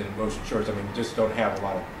have in Ocean Shores, I mean, we just don't have a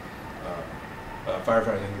lot of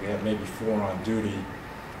firefighters. I think we have maybe 4 on duty.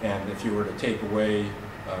 And if you were to take away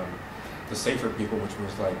the SAFER people, which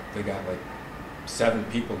was like, they got like 7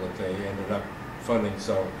 people that they ended up funding,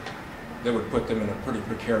 so they would put them in a pretty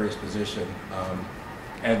precarious position.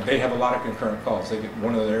 And they have a lot of concurrent calls.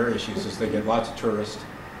 One of their issues is they get lots of tourists,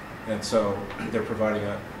 and so they're providing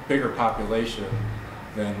a bigger population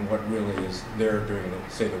than what really is there during,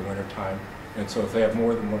 say, the winter time. And so if they have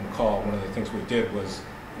more than one call, one of the things we did was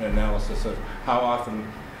an analysis of how often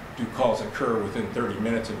do calls occur within 30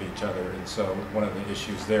 minutes of each other. And so one of the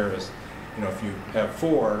issues there is, you know, if you have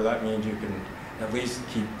 4, that means you can at least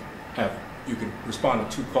you can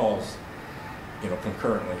respond to 2 calls, you know,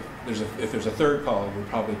 concurrently. If there's a 3rd call, you're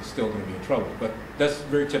probably still going to be in trouble. But that's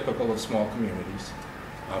very typical of small communities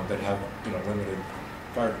that have, you know, limited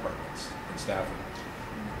fire departments and staffing.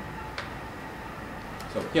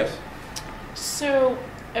 So, yes. So,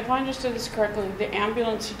 if I understood this correctly, the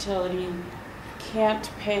ambulance utility can't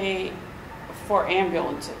pay for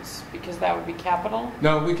ambulances because that would be capital?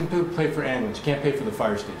 No, we can pay for ambulance. You can't pay for the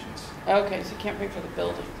fire stations. Okay, so you can't pay for the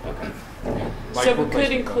building. Okay. Yeah. So we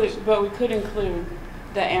could include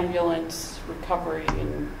the ambulance recovery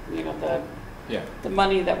and, you know, the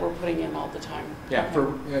money that we're putting in all the time. Yeah, okay.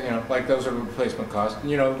 for, you know, like those are replacement costs.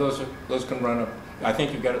 You know, those can run up. I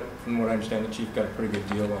think you've got it, from what I understand, the chief got a pretty good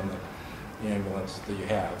deal on the ambulance that you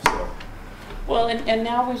have. So. Well, and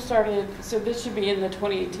now we've started, so this should be in the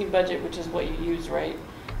 2018 budget, which is what you use, right?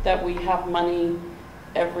 That we have money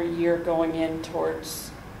every year going in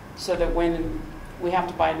towards, so that when we have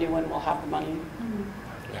to buy a new one, we'll have the money. Mm-hmm.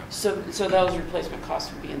 Yeah. So those replacement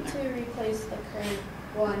costs would be in there. To replace the current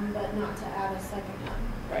one, but not to add a second one.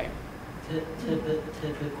 Right.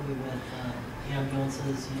 Typically with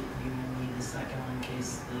ambulances, you need a second one in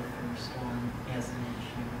case the first one has an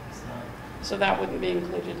issue. So that wouldn't be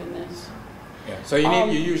included in this. Yeah. So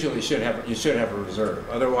you usually should have a reserve.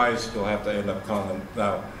 Otherwise, you'll have to end up calling them.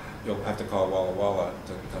 Now, you'll have to call Walla Walla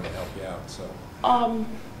to come and help you out. So.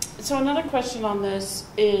 So another question on this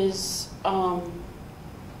is,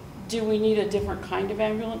 do we need a different kind of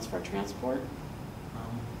ambulance for transport?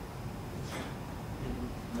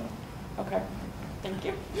 No. Okay, thank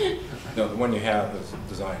you. No, the one you have is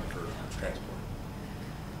designed for transport.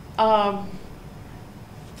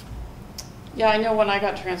 Yeah, I know when I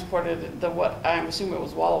got transported, I assume it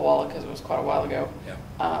was Walla Walla because it was quite a while ago.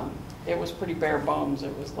 Yeah. It was pretty bare bones.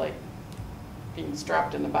 It was like being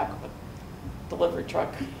strapped in the back of a delivery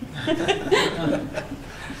truck,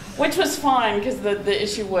 which was fine because the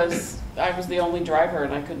issue was I was the only driver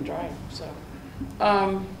and I couldn't drive. So,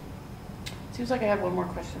 seems like I have one more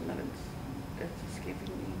question that it's escaping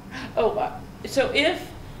me. Oh, so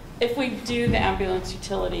if we do the ambulance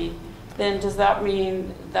utility, then does that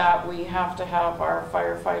mean that we have to have our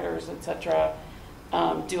firefighters, et cetera,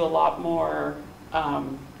 do a lot more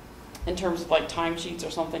in terms of like timesheets or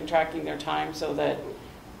something, tracking their time so that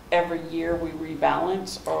every year we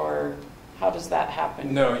rebalance, or How does that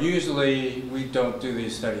happen? No, usually we don't do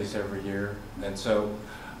these studies every year, and so,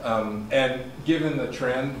 and given the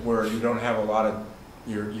trend where you don't have a lot of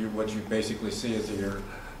what you basically see is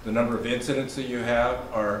the number of incidents that you have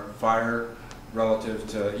are fire relative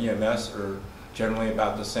to EMS are generally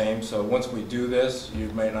about the same. So once we do this, you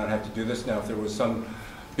may not have to do this. Now, if there was some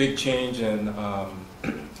big change in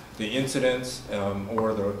the incidents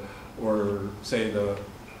or say the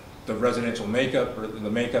residential makeup or the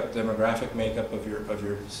demographic makeup of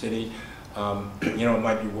your city, you know, it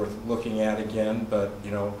might be worth looking at again. But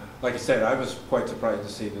you know, like I said, I was quite surprised to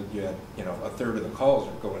see that you had, you know, a third of the calls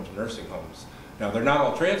are going to nursing homes. Now they're not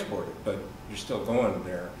all transported, but you're still going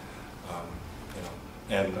there. You know,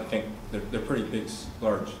 and I think they're pretty big,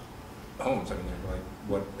 large homes. I mean, they're like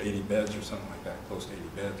what 80 beds or something like that, close to 80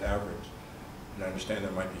 beds average. And I understand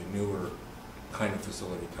there might be a newer kind of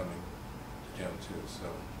facility coming to town too. So,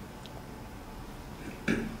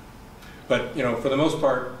 but you know, for the most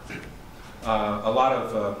part, a lot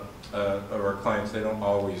of our clients, they don't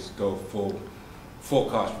always go full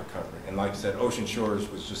cost recovery. And like I said, Ocean Shores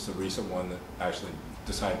was just the recent one that actually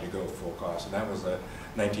decided to go full cost, and that was at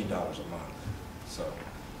 $19 a month. So.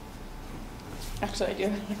 Actually, I do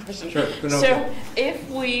have another question. Sure. So if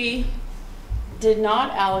we did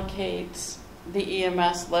not allocate the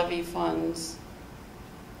EMS levy funds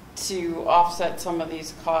to offset some of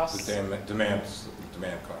these costs, The demand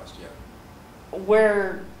cost, yeah.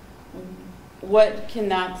 What can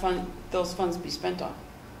those funds be spent on?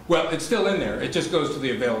 Well, it's still in there. It just goes to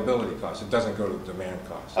the availability cost. It doesn't go to the demand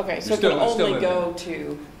cost. Okay, so it can only go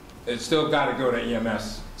to... It's still got to go to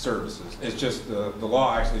EMS services. It's just the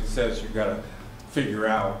law actually says you've got to figure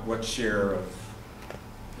out what share of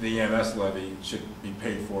the EMS levy should be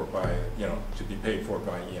paid for by,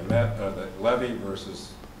 EMS, the levy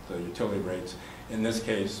versus the utility rates. In this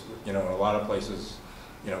case, in a lot of places,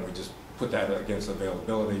 we just put that against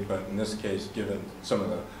availability, but in this case, given some of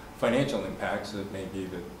the financial impacts, it may be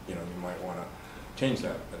that, you might want to change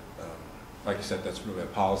that. But like I said, that's really a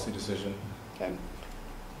policy decision. Okay.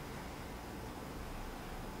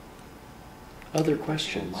 Other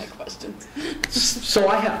questions? My questions. So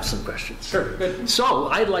I have some questions. Sure, good. So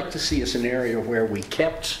I'd like to see a scenario where we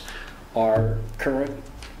kept our current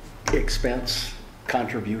expense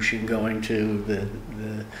contribution going to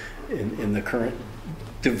in the current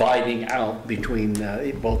dividing out between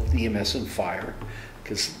both EMS and fire,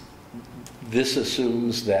 because this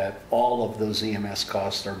assumes that all of those EMS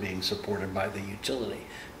costs are being supported by the utility.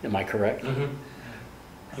 Am I correct? Mm-hmm.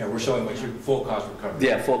 Yeah, we're showing what your full cost recovery.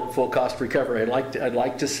 Yeah, full cost recovery. I'd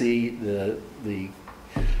like to see the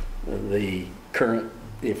current,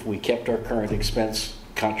 if we kept our current expense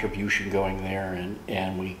contribution going there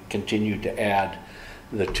and we continued to add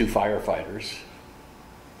the 2 firefighters.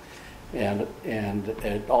 And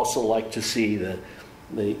I'd also like to see the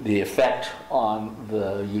effect on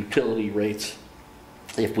the utility rates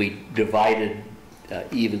if we divided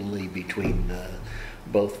evenly between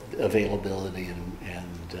both availability and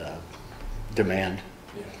demand.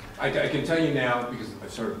 Yeah. I can tell you now, because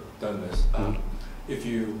I've sort of done this, if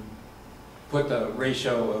you put the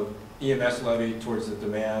ratio of EMS levy towards the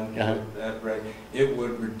demand, that rate, it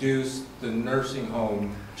would reduce the nursing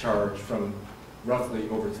home charge from roughly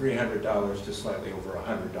over $300 to slightly over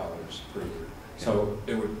 $100 per year. So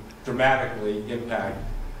it would dramatically impact.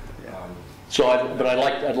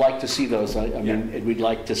 I'd like to see those. I mean, we'd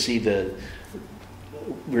like to see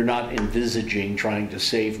we're not envisaging trying to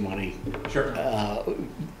save money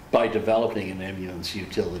by developing an ambulance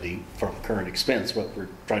utility from current expense. What we're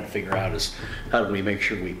trying to figure out is how do we make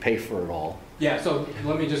sure we pay for it all. Yeah, so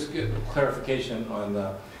let me just get clarification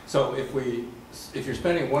on so if you're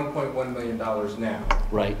spending $1.1 million now,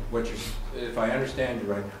 right? If I understand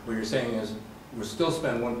you right, what you're saying is we'll still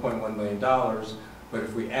spend $1.1 million, but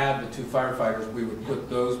if we add the 2 firefighters, we would put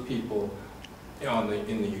those people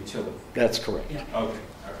in the utility. That's correct. Yeah. Okay, all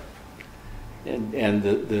right. And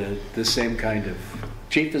the same kind of,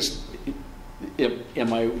 Chief,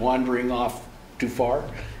 am I wandering off too far?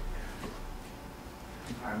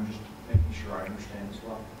 I'm just making sure I understand as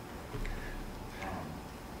well.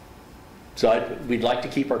 So we'd like to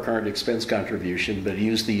keep our current expense contribution, but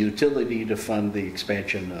use the utility to fund the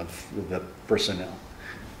expansion of the personnel,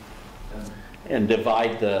 and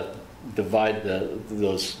divide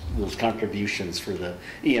those contributions for the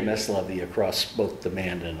EMS levy across both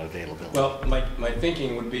demand and availability. Well, my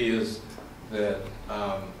thinking would be is that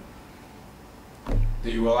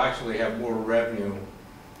that you will actually have more revenue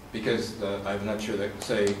because I'm not sure that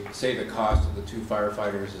say the cost of the 2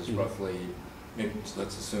 firefighters is roughly, maybe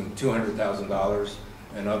let's assume $200,000,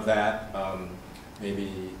 and of that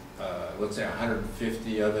maybe, let's say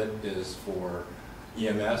 150 of it is for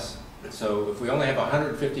EMS. So if we only have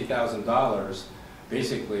 $150,000,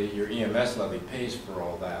 basically your EMS levy pays for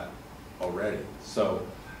all that already. So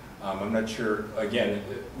I'm not sure, again,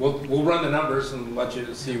 we'll run the numbers and let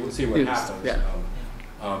you see what Yes, happens. yeah.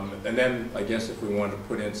 And then I guess if we want to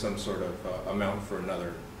put in some sort of amount for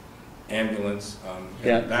another ambulance,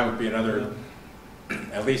 Yeah. that would be another,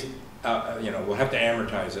 at least, we'll have to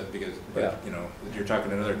amortize it because, Yeah. you're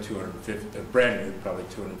talking another 250, brand new, probably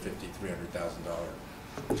 $250,000,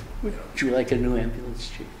 $300,000. Would you like a new ambulance,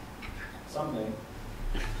 Chief? Someday.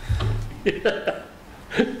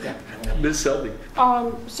 Ms. Selby?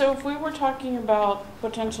 So if we were talking about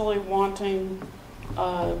potentially wanting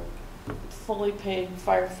a fully paid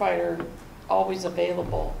firefighter always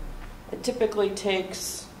available, it typically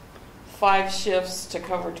takes 5 shifts to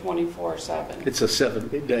cover 24/7. It's a 7,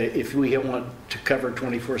 if we want to cover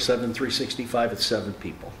 24/7, 365, it's 7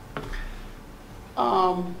 people.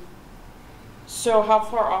 So how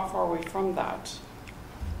far off are we from that?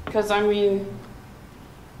 Because I mean,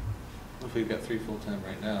 If we've got 3 full-time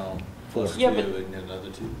right now, Four. plus 2, Yeah, we but- can get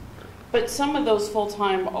another 2. but some of those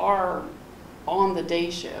full-time are on the day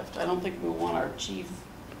shift. I don't think we want our chief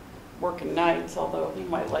working nights, although he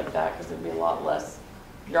might like that because there'd be a lot less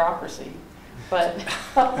bureaucracy. But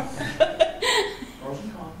Pros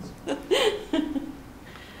and cons.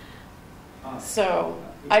 so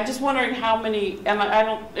I'm just wondering how many, and I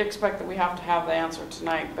don't expect that we have to have the answer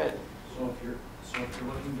tonight, but So if you're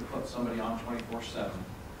looking to put somebody on 24/7,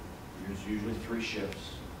 there's usually 3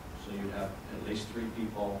 shifts. So you'd have at least 3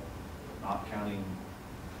 people, not counting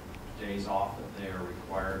days off that they are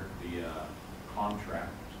required via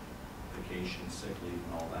contract, vacation, sick leave,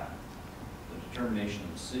 and all that. The determination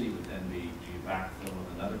of the city would then be, do you backfill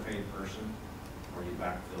with another paid person, or do you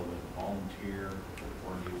backfill with a volunteer,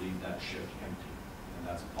 or do you leave that shift empty? And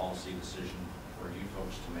that's a policy decision for you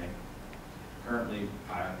folks to make. Currently,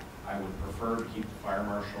 I would prefer to keep the fire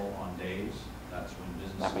marshal on days. That's when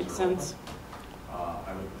businesses are that makes open. sense.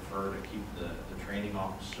 I would prefer to keep the training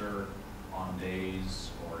officer on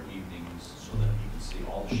days or evenings so that he can see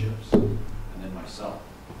all the shifts, and then myself.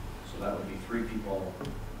 So that would be 3 people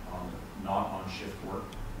not on shift work.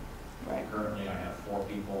 Right. Currently, I have 4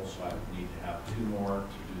 people, so I would need to have 2 more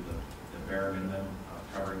to do the bare minimum,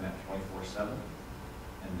 covering that 24/7.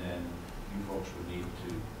 And then you folks would need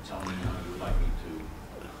to tell me how you would like me to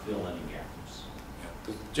fill any gaps.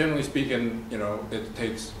 Generally speaking, it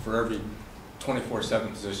takes, for every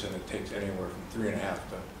 24/7 position, it takes anywhere from 3.5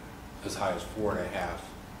 to as high as 4.5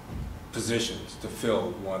 positions to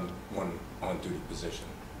fill one on-duty position.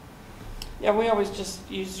 Yeah, we always just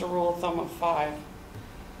used a rule of thumb of 5.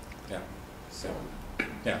 Yeah. So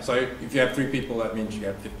Yeah. So if you have 3 people, that means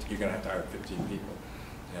you're going to have to hire 15 people.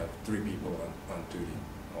 You have 3 people on duty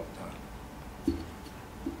all the time.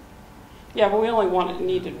 yeah, but we only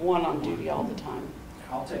needed 1 on duty all the time.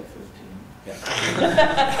 I'll take 15. Yeah.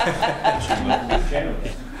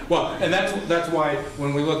 Generous. Well, and that's why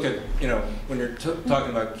when we look at, when you're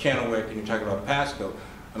talking about Kennewick and you're talking about Pasco,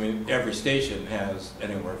 I mean, every station has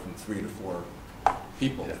anywhere from 3 to 4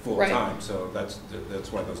 people full-time. Right. So that's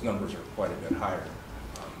why those numbers are quite a bit higher.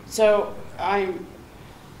 So I'm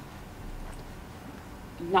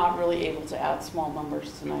not really able to add small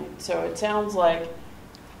numbers tonight. So it sounds like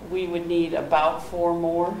we would need about 4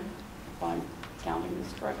 more, if I'm counting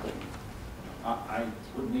this correctly. I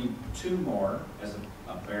would need 2 more as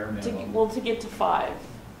a bare minimum. To get to 5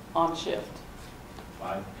 on shift.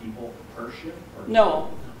 5 people per shift? Or No,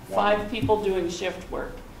 5 1? people doing shift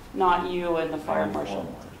work, not you and the fire And 4 marshal.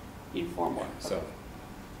 more. You 4 more. So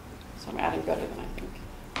So I'm adding better than I think.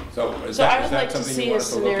 is So I that would like to something you see a want us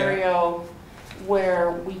to look at? scenario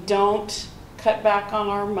where we don't cut back on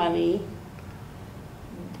our money,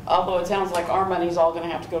 although it sounds like our money's all going to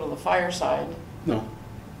have to go to the fire side, No.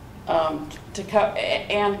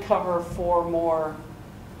 and cover 4 more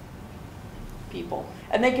people.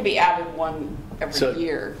 And they could be added 1 every So-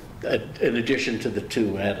 year. In addition to the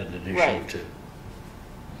 2, add an additional Right. 2.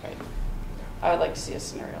 Right. I would like to see a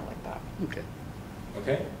scenario like that. Okay.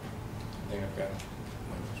 Okay. I think I've got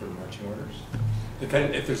my sort of marching orders. If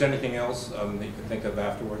there's anything else that you can think of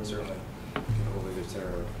afterwards, certainly you can hold either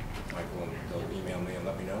Sarah or Michael, and they'll email me and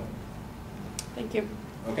let me know. Thank you.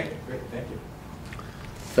 Okay, great, thank you.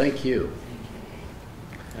 Thank you.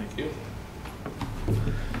 Thank you.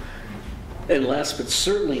 And last but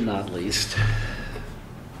certainly not least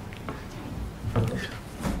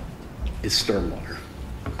is stormwater.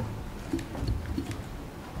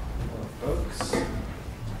 Hello, folks.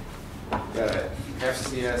 Got a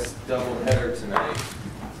FCS double header tonight.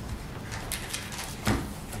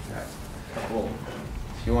 Got a Well,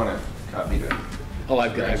 if you want to copy it. Oh,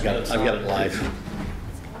 I've got it live.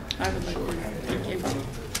 I would like one. Thank you.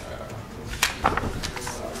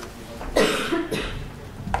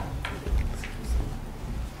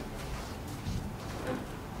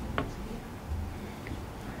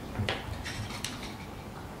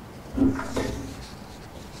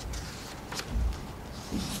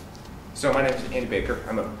 So my name is Andy Baker.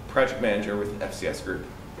 I'm a project manager with FCS Group,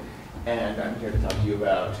 and I'm here to talk to you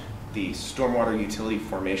about the stormwater utility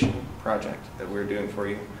formation project that we're doing for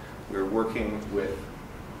you. We're working with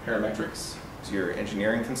Parametrics, who's your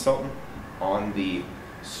engineering consultant, on the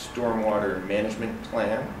stormwater management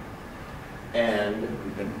plan, and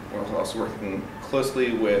we're also working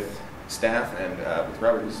closely with staff and with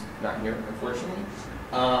Robert, who's not here, unfortunately.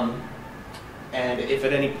 And if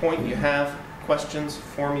at any point you have questions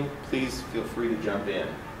for me, please feel free to jump in.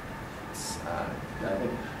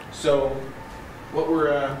 So what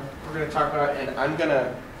we're going to talk about, and I'm going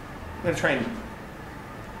to try and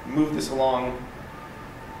move this along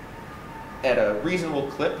at a reasonable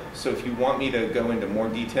clip. So if you want me to go into more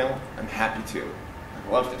detail, I'm happy to.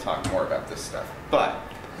 I'd love to talk more about this stuff, but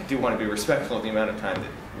I do want to be respectful of the amount of time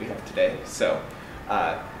that we have today. So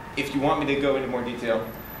if you want me to go into more detail,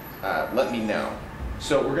 let me know.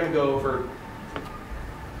 So we're going to go over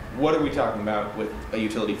what are we talking about with a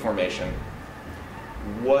utility formation,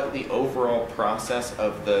 what the overall process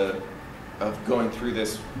of going through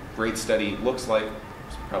this rate study looks like.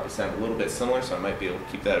 This will probably sound a little bit similar, so I might be able to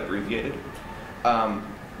keep that abbreviated.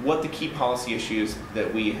 What the key policy issues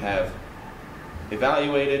that we have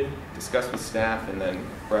evaluated, discussed with staff, and then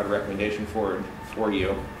brought a recommendation forward for you.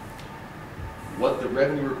 What the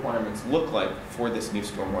revenue requirements look like for this new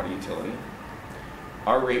stormwater utility,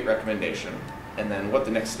 our rate recommendation, and then what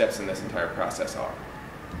the next steps in this entire process are.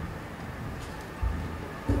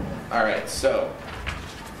 All right, so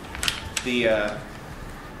the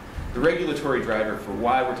regulatory driver for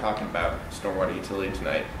why we're talking about stormwater utility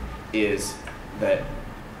tonight is that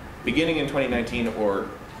beginning in 2019, or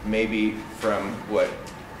maybe from what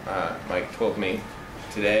Mike told me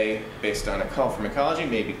today, based on a call from Ecology,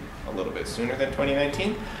 maybe a little bit sooner than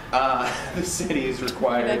 2019, the city is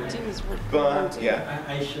required. But yeah,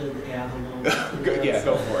 I should add a little bit to Good, that. yeah,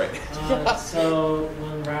 go for it. So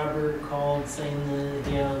when Robert called saying that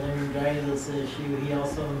he had a laryngitis issue, he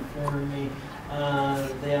also informed me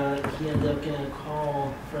that he ended up getting a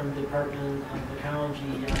call from the Department of Ecology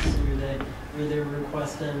yesterday where they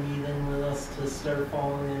requested a meeting with us to start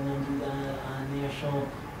following in under the National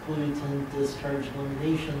Pollutant Discharge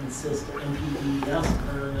Elimination System, NPDES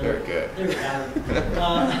permit. Very good. They're bad.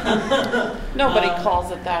 Nobody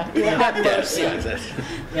calls it that. Have mercy.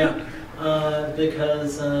 Yeah,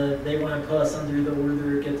 because they want to put us under the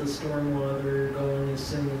order to get the stormwater going as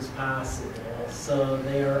soon as possible. So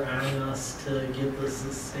they are on us to get this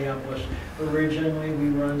established. Originally, we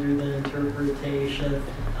were under the interpretation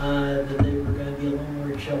that they were going to be a little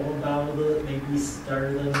more chill about it, maybe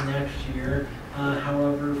start them next year.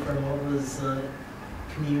 However, from what was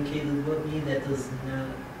communicated with me, that does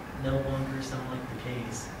no longer sound like the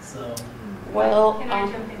case. So, Well, Can I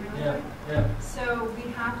jump in real quick? yeah. So we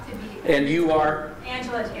have to be. And you are?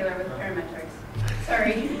 Angela Taylor with Parametrics.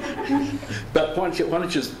 Sorry. But why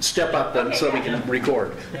don't you step up then so we can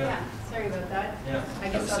record? Yeah, sorry about that. Yeah. I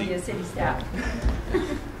guess I'll be a city staff.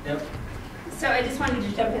 Yep. So I just wanted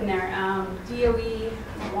to jump in there. DOE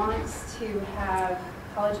wants to have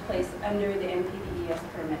College Place under the NPDES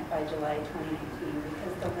permit by July 2019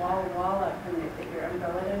 because the Walla Walla permit that you're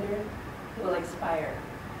umbrellaed under will expire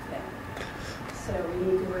then. So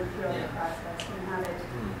we need to work through all the process and have it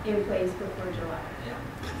in place before July. Yeah.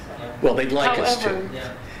 So, Well, they'd like us to. however,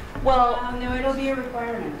 Yeah. well, no, it'll be a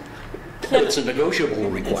requirement. It's a negotiable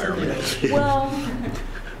requirement.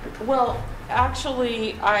 well,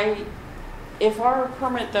 actually, if our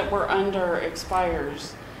permit that we're under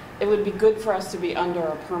expires, it would be good for us to be under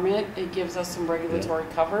a permit. It gives us some regulatory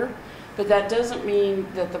cover, but that doesn't mean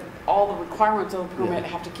that all the requirements of the permit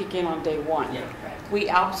have to kick in on day one. Yeah. Right. We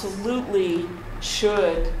absolutely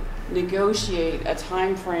should negotiate a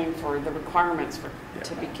time frame for the requirements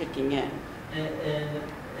to be kicking in.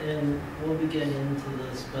 And we'll be getting into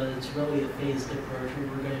this, but it's really a phased approach.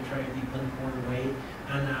 We're going to try to be putting more weight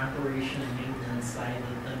on the operation and maintenance side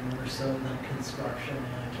of them, more so than construction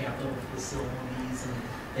and capital facilities and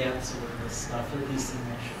that sort of stuff, at least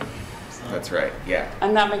initially. So, That's right. Yeah.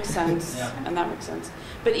 And that makes sense. Yeah. And that makes sense.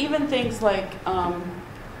 But even things like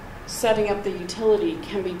setting up the utility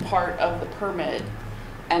can be part of the permit.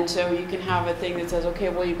 And so you can have a thing that says, okay,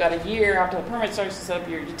 well, you've got a year after the permit starts to set up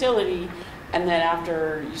your utility. And then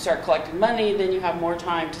after you start collecting money, then you have more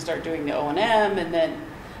time to start doing the O&M and then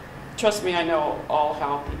trust me, I know all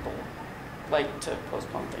how people like to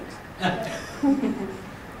postpone things.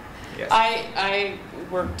 Yes. I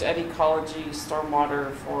worked at Ecology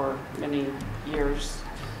Stormwater for many years.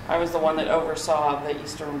 I was the one that oversaw the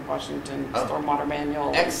Eastern Washington Stormwater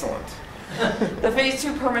Manual. Excellent. The Phase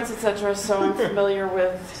 2 permits, etc., so I'm familiar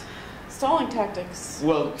with stalling tactics.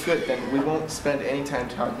 Well, good. Then we won't spend any time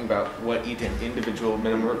talking about what each individual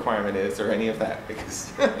minimum requirement is or any of that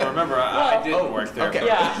because. Well, remember, I didn't work there okay. for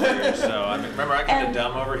Yeah. 2 years, so I mean, remember I got And- the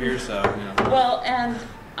dumb over here, so you know. Well, and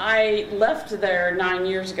I left there 9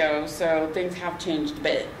 years ago, so things have changed a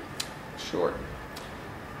bit. Sure.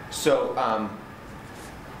 So,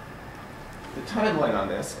 the timeline on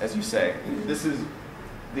this, as you say, this is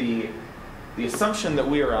the assumption that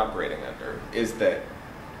we are operating under is that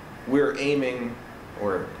we're aiming,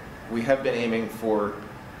 or we have been aiming for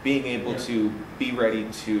being able to be ready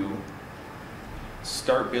to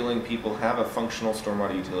start billing people, have a functional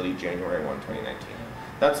stormwater utility January 1, 2019.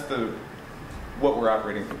 That's what we're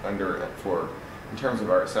operating under for in terms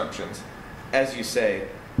of our assumptions. As you say,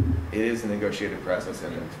 it is a negotiated process,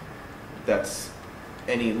 and that's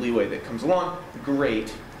any leeway that comes along,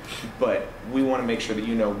 great, but we want to make sure that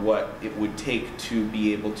you know what it would take to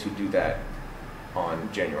be able to do that on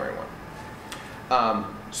January 1.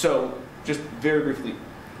 So just very briefly,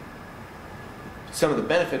 some of the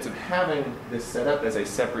benefits of having this set up as a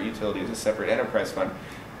separate utility, as a separate enterprise fund,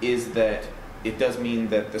 is that it does mean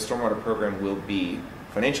that the stormwater program will be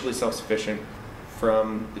financially self-sufficient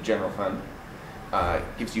from the general fund.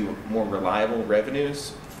 Gives you more reliable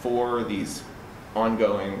revenues for these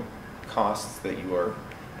ongoing costs that you are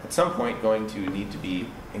at some point going to need to be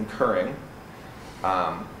incurring.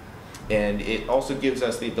 And it also gives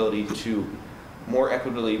us the ability to more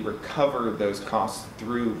equitably recover those costs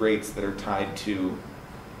through rates that are tied to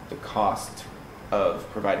the cost of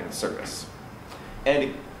providing the service. And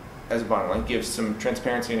it, as a bottom line, gives some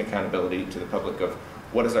transparency and accountability to the public of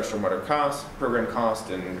what is our stormwater program cost,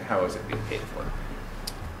 and how is it being paid for.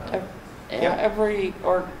 Yeah,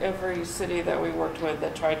 every city that we worked with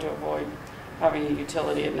that tried to avoid having a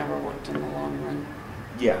utility, it never worked in the long run.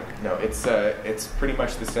 Yeah, no, it's pretty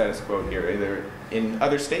much the status quo here. Either in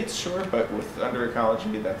other states, sure, but with under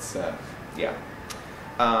ecology, that's yeah.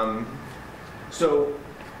 So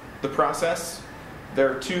the process,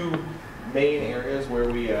 there are two main areas where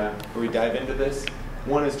we dive into this.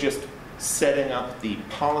 One is just setting up the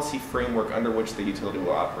policy framework under which the utility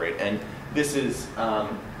will operate, and this is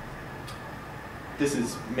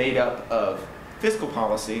made up of fiscal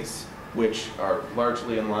policies, which are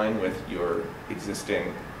largely in line with your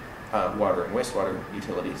existing water and wastewater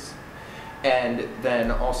utilities. And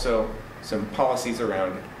then also some policies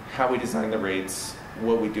around how we design the rates,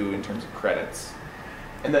 what we do in terms of credits.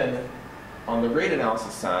 And then on the rate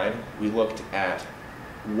analysis side, we looked at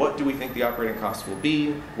what do we think the operating costs will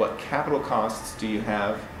be, what capital costs do you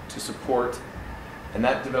have to support, and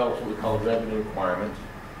that develops what we call a revenue requirement.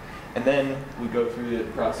 And then we go through the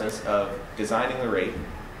process of designing the rate,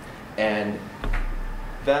 and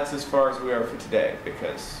that's as far as we are for today,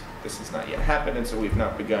 because this has not yet happened, and so we've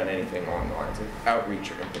not begun anything along the lines of outreach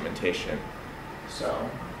or implementation. So,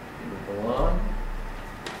 move along.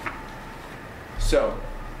 So,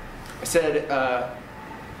 I said that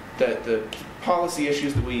the policy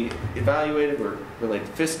issues that we evaluated were related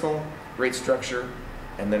to fiscal, rate structure,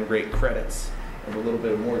 and then rate credits. And a little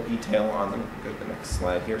bit more detail on them. Go to the next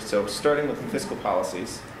slide here. So starting with the fiscal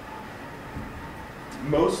policies,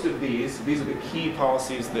 most of these are the key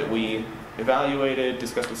policies that we evaluated,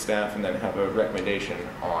 discussed with staff, and then have a recommendation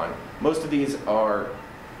on. Most of these are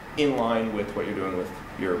in line with what you're doing with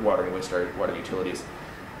your water and wastewater utilities.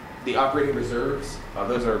 The operating reserves,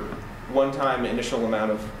 those are one-time initial amount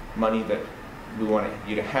of money that we want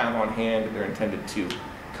you to have on hand. They're intended to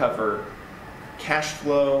cover cash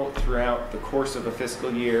flow throughout the course of a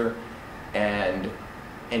fiscal year and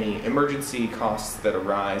any emergency costs that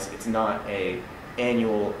arise. It's not an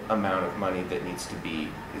annual amount of money that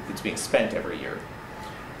that's being spent every year.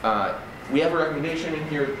 We have a recommendation in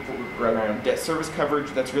here around debt service coverage.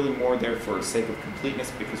 That's really more there for the sake of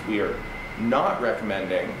completeness, because we are not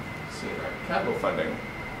recommending, see our capital funding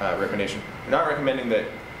recommendation, we're not recommending that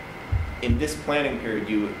in this planning period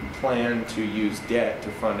you plan to use debt to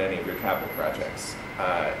fund any of your capital projects.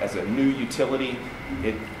 As a new utility,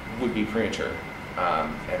 it would be premature.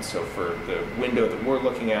 And so for the window that we're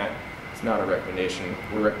looking at, it's not a recommendation.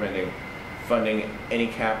 We're recommending funding any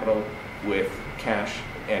capital with cash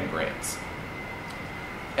and grants.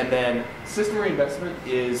 And then system reinvestment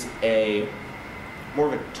is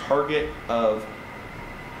more of a target of,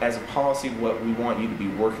 as a policy, what we want you to be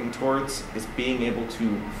working towards is being able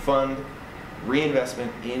to fund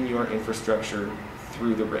reinvestment in your infrastructure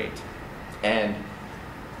through the rate. And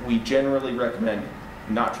we generally recommend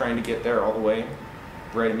not trying to get there all the way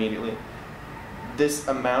right immediately. This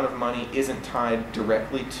amount of money isn't tied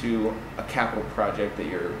directly to a capital project that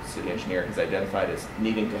your city engineer has identified as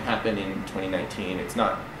needing to happen in 2019. It's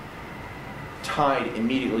not tied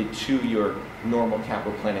immediately to your normal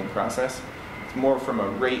capital planning process. It's more from a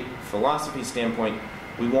rate philosophy standpoint.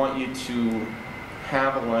 We want you to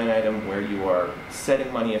have a line item where you are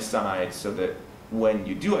setting money aside so that when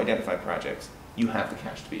you do identify projects, you have the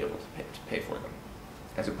cash to be able to pay for them,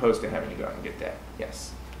 as opposed to having to go out and get debt.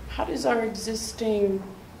 Yes? How does our existing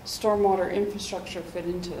stormwater infrastructure fit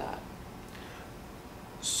into that?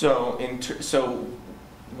 So,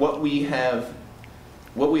 what we have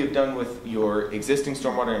done with your existing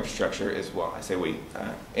stormwater infrastructure is, well, I say we,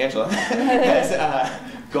 Angela has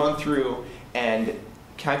gone through and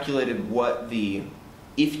calculated what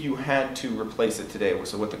if you had to replace it today,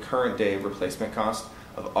 so what the current day replacement cost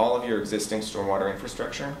of all of your existing stormwater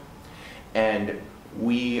infrastructure. And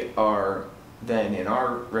we are then in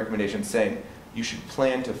our recommendation saying you should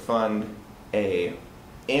plan to fund a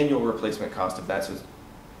annual replacement cost of that. So it's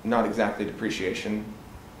not exactly depreciation,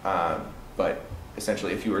 but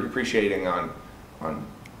essentially if you were depreciating on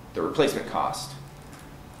the replacement cost,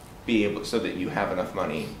 be able so that you have enough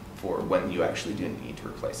money for when you actually do need to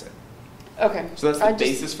replace it. Okay. So that's the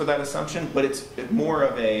basis for that assumption, but it's more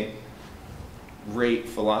of a rate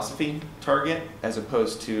philosophy target as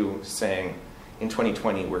opposed to saying in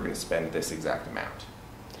 2020 we're going to spend this exact amount.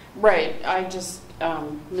 Right. I just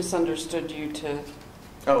misunderstood you to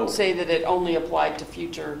say that it only applied to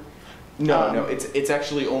future. No, it's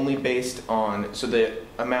actually only based on, so the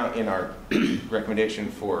amount in our recommendation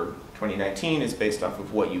for 2019 is based off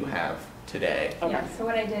of what you have today. Okay. Yeah, so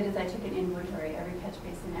what I did is I took an inventory, every catch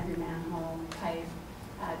basin, every manhole, pipe,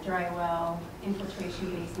 dry well,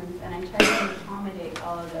 infiltration basins, and I tried to accommodate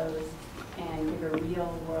all of those and give a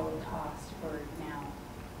real world cost for now.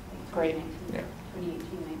 Like Great. 2018, 19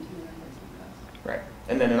 replacement cost. Right.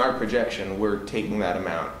 And then in our projection, we're taking that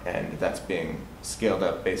amount and that's being scaled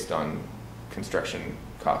up based on construction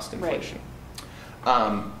cost inflation.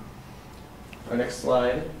 Right. Our next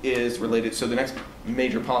slide is related, so the next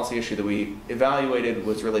major policy issue that we evaluated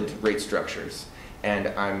was related to rate structures. And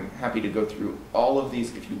I'm happy to go through all of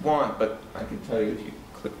these if you want, but I can tell you if you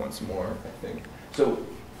click once more, I think. So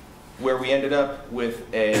where we ended up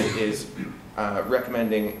with is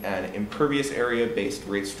recommending an impervious area-based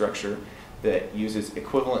rate structure that uses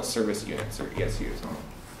equivalent service units, or ESUs. I'll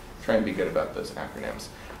try and be good about those acronyms.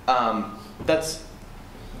 That's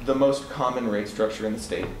the most common rate structure in the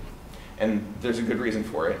state, and there's a good reason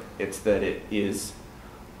for it. It's that it is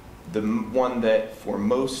the one that, for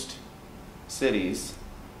most cities,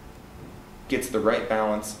 gets the right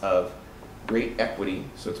balance of rate equity,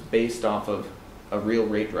 so it's based off of a real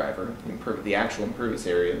rate driver, the actual impervious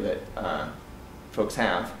area that folks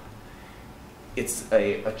have. It's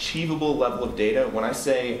an achievable level of data. When I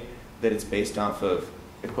say that it's based off of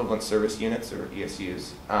equivalent service units, or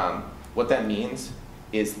ESUs, what that means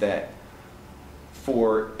is that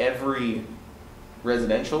for every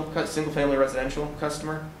single-family residential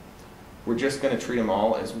customer, we're just going to treat them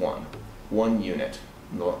all as one unit.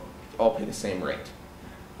 They'll all pay the same rate.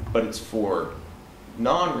 But it's for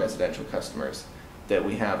non-residential customers that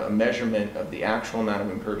we have a measurement of the actual amount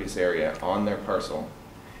of impervious area on their parcel,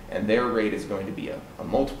 and their rate is going to be a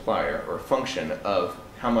multiplier or a function of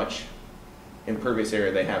how much impervious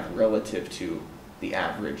area they have relative to the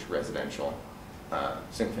average residential,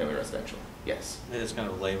 single-family residential. Yes? It's kind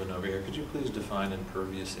of layman over here. Could you please define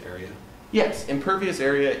impervious area? Yes, impervious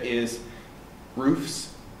area is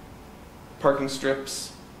roofs, parking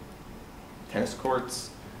strips, tennis courts,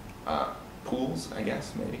 pools, I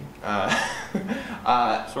guess, maybe.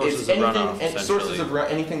 Sources of runoff, and sources of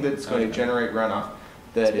anything that's going to generate runoff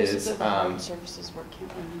that is services work here.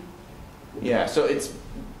 Yeah, so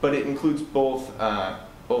but it includes both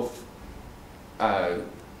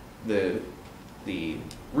the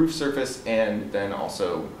roof surface and then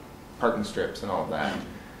also parking strips and all of that.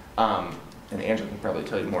 And Angela can probably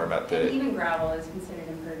tell you more about And even gravel is considered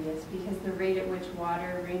impervious because the rate at which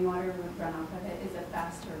rainwater would run off of it is a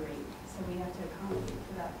faster rate. So we have to accommodate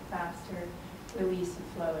for that faster release and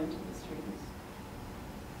flow into the streams.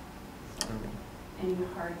 So any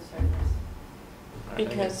hard surface.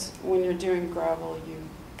 Because when you're doing gravel, you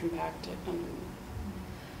compact it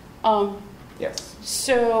underneath. Yes.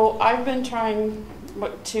 So I've been trying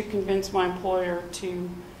to convince my employer to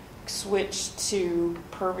switch to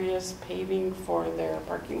pervious paving for their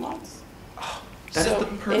parking lots. Oh, that's the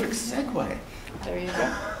perfect segue. There you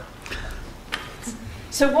go.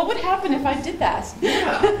 So what would happen if I did that?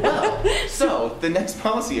 Yeah, well, so the next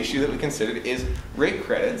policy issue that we considered is rate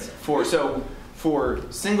credits for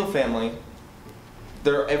single family.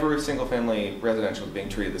 Every single family residential is being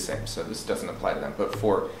treated the same, so this doesn't apply to them. But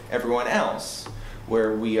for everyone else,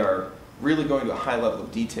 where we are really going to a high level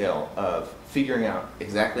of detail of figuring out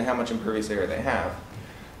exactly how much impervious area they have,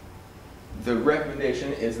 the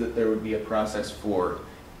recommendation is that there would be a process for,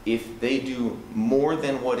 if they do more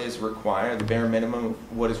than what is required, the bare minimum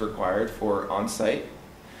of what is required for on-site,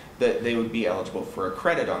 that they would be eligible for a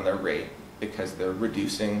credit on their rate because they're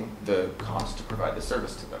reducing the cost to provide the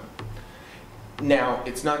service to them. Now,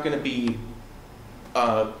 it's not going to be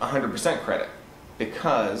 100% credit,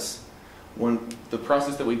 because when the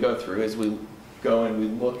process that we go through is we go and we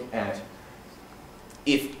look at,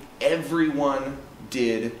 if everyone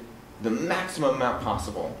did the maximum amount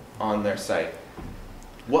possible on their site,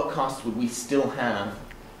 what costs would we still have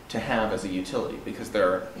to have as a utility? Because there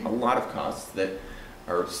are a lot of costs that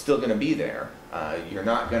are still going to be there. It's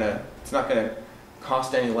not going to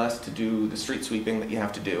cost any less to do the street sweeping that you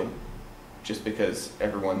have to do, just because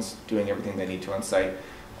everyone's doing everything they need to on site.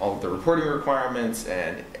 All of the reporting requirements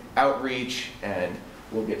and outreach, and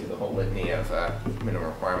we'll get to the whole litany of minimum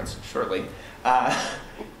requirements shortly.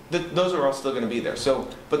 Those are all still going to be there. So,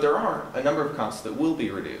 but there are a number of costs that will be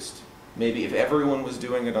reduced. Maybe if everyone was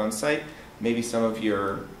doing it on site, maybe some of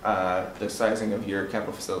your the sizing of your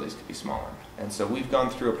capital facilities could be smaller. And so we've gone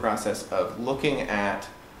through a process of looking at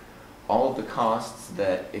all of the costs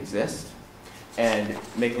that exist and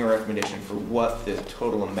making a recommendation for what the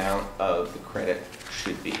total amount of the credit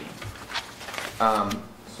should be. So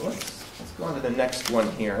let's go on to the next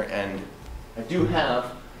one here, and I do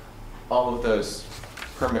have all of those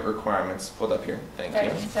permit requirements pulled up here. Thank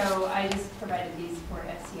you. So I just provided these for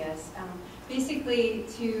FCS. Basically,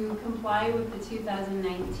 to comply with the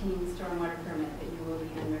 2019 stormwater permit that you will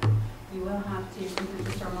be under, you will have to complete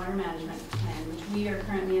the stormwater management plan, which we are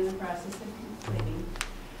currently in the process of completing.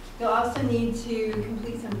 You'll also need to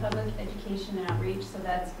complete some public education and outreach, so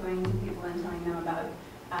that's going to people and telling them about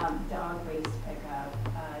dog waste pickup,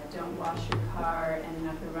 don't wash your car and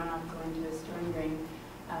have the runoff go into a storm drain,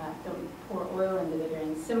 don't pour oil into the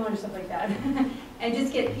drain, similar stuff like that. And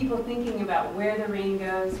just get people thinking about where the rain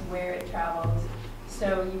goes, where it travels.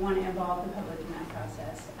 So you want to involve the public in that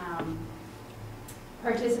process.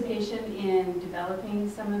 Participation in developing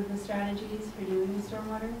some of the strategies for doing the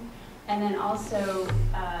stormwater. And then also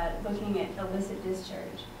looking at illicit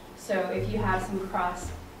discharge. So if you have some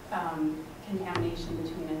cross contamination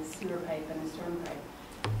between a sewer pipe and a storm pipe,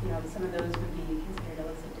 some of those would be considered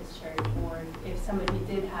illicit discharge. Or if somebody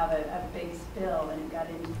did have a big spill and it got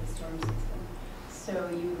into the storm system. So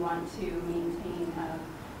you want to maintain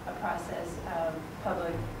a process of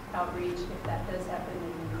public outreach. If that does happen,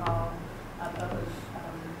 you can call a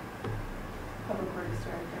public works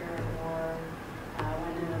director or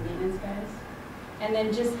one of the maintenance guys. And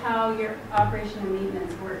then just how your operation and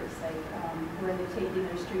maintenance works, like where they're taking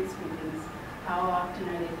their street sweepings, how often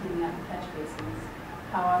are they cleaning up the catch basins,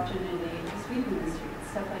 how often are they sweeping the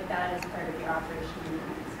streets, stuff like that is part of your operation and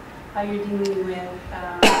maintenance. How you're dealing with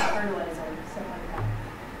fertilizer, stuff like that.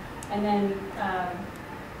 And then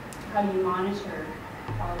how you monitor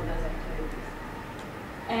all of those activities.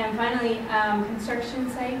 And finally,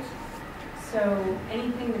 construction site. So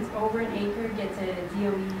anything that's over an acre gets a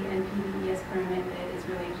DOE and PDES permit that is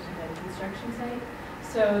related to the construction site.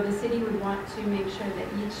 So the city would want to make sure that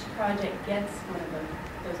each project gets one of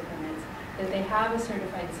those permits, that they have a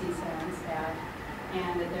certified CSA on staff,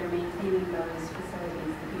 and that they're maintaining those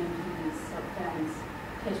facilities, the BMPs, silt fence,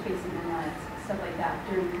 catch basin inlets, stuff like that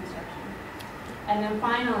during construction. And then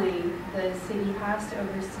finally, the city has to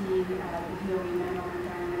oversee the DOE minimum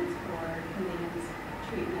requirements for conveyance,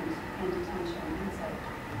 treatment, and detention and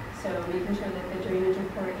such. So making sure that the drainage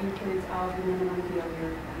report includes all of the minimum DOE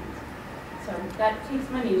requirements. So that takes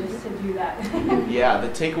money just to do that. Yeah, the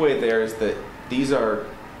takeaway there is that these are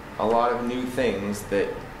a lot of new things that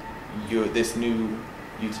this new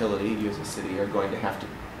utility, you as a city, are going to have to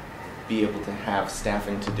be able to have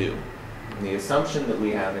staffing to do. And the assumption that we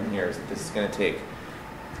have in here is that this is going to take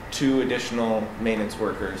 2 additional maintenance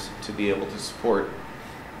workers to be able to support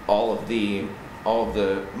all of the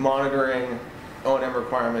monitoring, O&M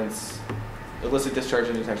requirements, illicit discharge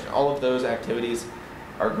and detection. All of those activities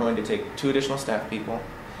are going to take 2 additional staff people,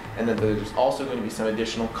 and then there's also going to be some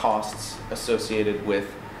additional costs associated with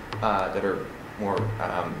that are more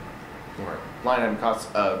line item costs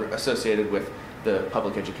associated with the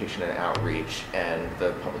public education and outreach and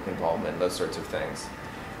the public involvement, those sorts of things.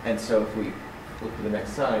 And so if we look to the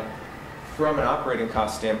next slide, from an operating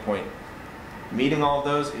cost standpoint, meeting all of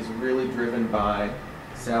those is really driven by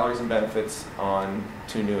salaries and benefits on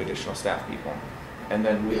 2 new additional staff people. And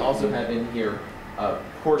then we also have in here a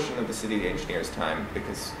portion of the city engineer's time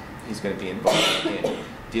because he's going to be involved in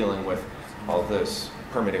dealing with all those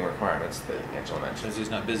permitting requirements that Angela mentioned. Because he's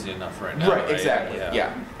not busy enough right now. Right, exactly.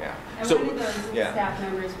 Yeah. And So, one of those yeah. staff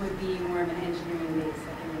members would be more of an engineering base,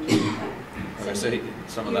 like an engineering. Okay, so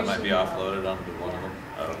some of that might be offloaded onto one of them.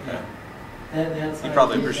 Oh, okay. That's He how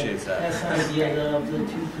probably I- appreciates that. That's the idea of the 2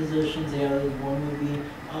 positions added. One would be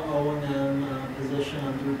a O&M position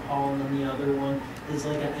under Paul, and then the other one is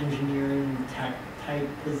like an engineering tech type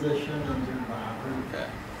position under Robert. Okay.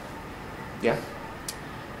 Yeah.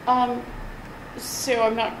 So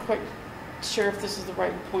I'm not quite sure if this is the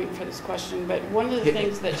right point for this question, but one of the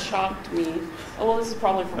things that shocked me, well, this is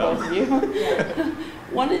probably for both of you.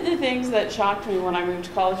 One of the things that shocked me when I moved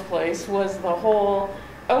to College Place was the whole,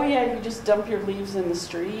 oh yeah, you just dump your leaves in the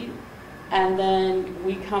street, and then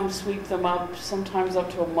we come sweep them up sometimes up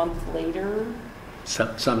to a month later.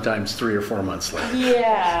 Sometimes 3 or 4 months later.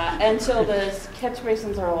 Yeah, until the catch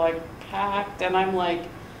basins are like packed, and I'm like,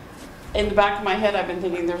 in the back of my head, I've been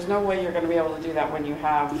thinking, there's no way you're going to be able to do that when you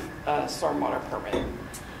have a stormwater permit.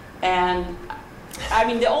 And I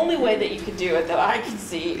mean, the only way that you could do it that I can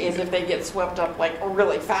see is if they get swept up like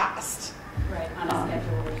really fast. Right, on a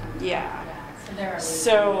schedule or something. Yeah. So there are ways.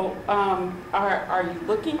 So are you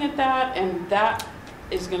looking at that? And that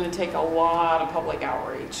is going to take a lot of public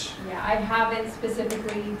outreach. Yeah, I haven't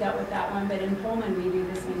specifically dealt with that one, but in Pullman, we do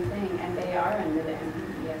the same thing, and they are under the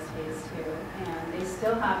MPPS phase 2. And they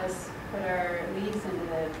still have us put our leaves into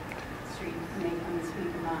the street and they come and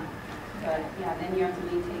sweep them up. But yeah, then you have to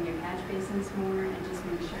maintain your catch basins more and just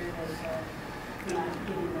make sure that you're not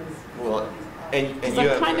getting those. Well, and Because you I'm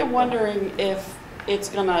have, kind of wondering if it's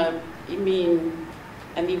going to mean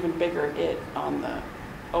an even bigger hit on the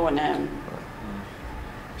O&M.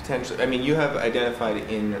 potentially, I mean, you have identified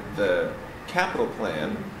in the capital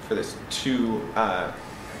plan for this two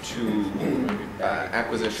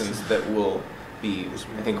acquisitions that will be,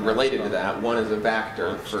 I think, related to that. One is a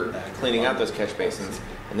Vector for cleaning out those catch basins,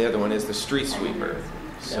 and the other one is the street sweeper.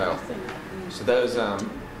 So those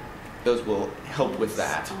will help with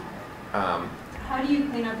that. How do you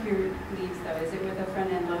clean up your leaves though? Is it with a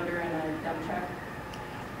front end loader and a dump truck?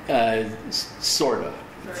 Sort of.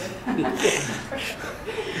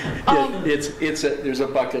 There's a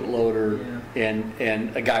bucket loader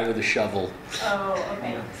and a guy with a shovel. Oh,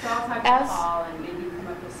 okay. So I'll talk to Paul and maybe come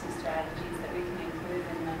up with some strategies that we can include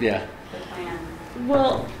in the plan.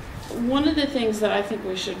 Well, one of the things that I think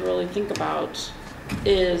we should really think about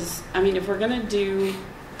is, I mean, if we're going to do,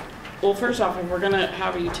 well, first off, if we're going to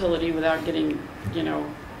have a utility without getting,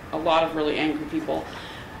 a lot of really angry people,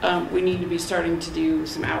 we need to be starting to do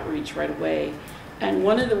some outreach right away. And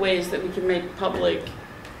one of the ways that we can make public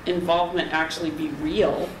involvement actually be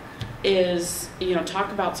real is,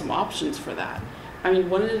 talk about some options for that. I mean,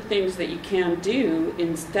 one of the things that you can do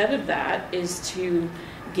instead of that is to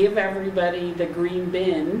give everybody the green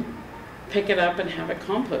bin, pick it up and have it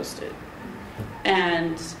composted.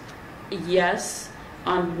 And yes,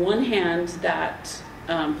 on one hand, that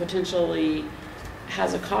potentially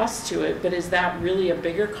has a cost to it, but is that really a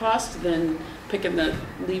bigger cost than picking the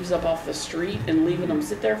leaves up off the street and leaving them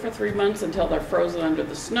sit there for 3 months until they're frozen under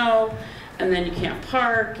the snow, and then you can't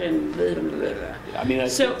park and blah, blah, blah, blah. I mean,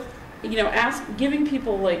 giving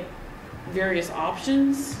people like various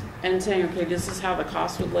options and saying, okay, this is how the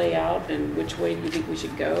cost would lay out and which way do you think we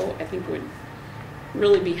should go, I think would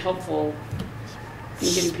really be helpful in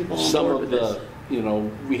getting people on board with this.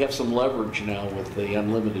 We have some leverage now with the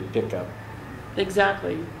unlimited pickup.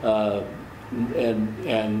 Exactly.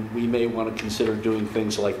 And we may want to consider doing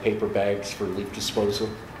things like paper bags for leaf disposal.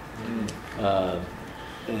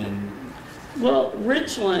 Well,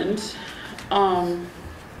 Richland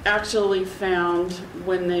actually found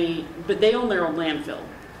but they own their own landfill,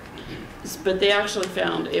 but they actually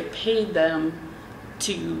found it paid them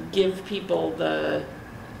to give people the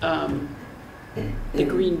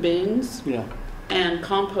green bins and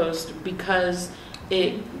compost because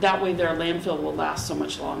that way their landfill will last so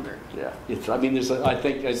much longer. Yeah, we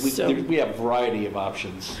have a variety of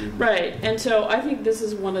options. Right, and so I think this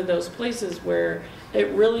is one of those places where it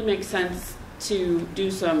really makes sense to do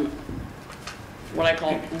some, what I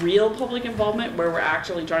call real public involvement, where we're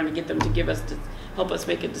actually trying to get them to help us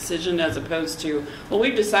make a decision, as opposed to, well,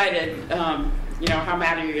 we've decided, how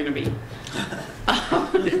mad are you going to be?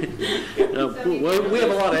 We have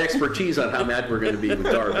a lot of expertise on how mad we're going to be with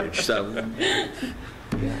garbage. So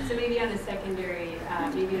maybe on a secondary,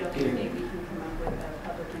 maybe it'll be a day we can come up with a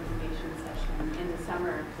public information session in the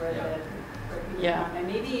summer where people come, and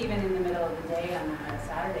maybe even in the middle of the day on a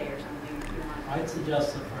Saturday or something if you want I'd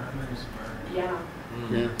suggest the farmer's market.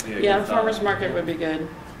 Yeah, Yeah, the farmer's market would be good.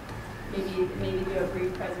 maybe do a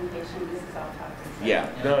brief presentation, this is all talk. Yeah,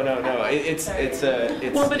 no. It's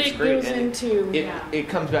Well, but it's it great, goes and into, it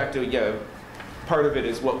comes back to part of it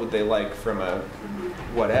is what would they like from a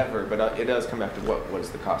whatever, but it does come back to what is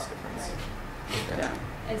the cost difference. yeah.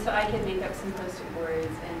 And so I could make up some post-it boards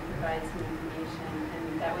and provide some information,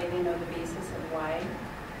 and that way they know the basis of why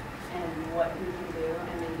and what we can do,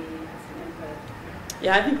 and maybe some input.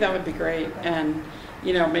 Yeah, I think that would be great, and,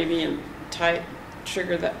 maybe tie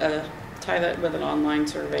that with an online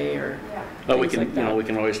survey or Yeah. Well, we things can, like that. we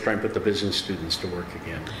can always try and put the business students to work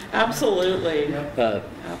again. Absolutely,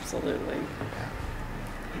 Absolutely. Okay,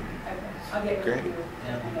 I'll get Great. with you.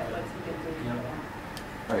 Yeah. I got lots of good things.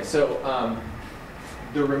 Yeah. All right, so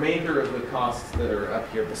the remainder of the costs that are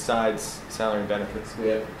up here besides salary and benefits,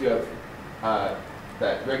 we do have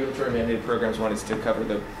that regulatory mandated programs one is to cover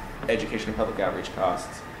the education and public outreach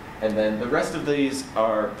costs. And then the rest of these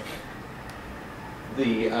are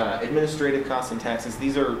the administrative costs and taxes.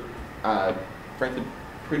 These are frankly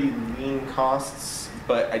pretty lean costs,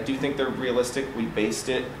 but I do think they're realistic. We based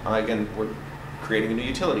it, again, we're creating a new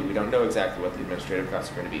utility. We don't know exactly what the administrative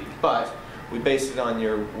costs are going to be, but we based it on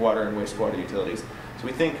your water and wastewater utilities. So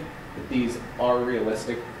we think that these are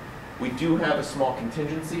realistic. We do have a small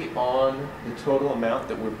contingency on the total amount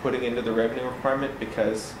that we're putting into the revenue requirement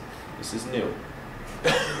because this is new.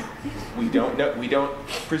 We don't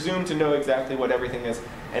presume to know exactly what everything is.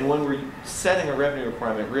 And when we're setting a revenue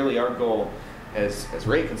requirement, really our goal as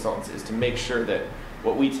rate consultants is to make sure that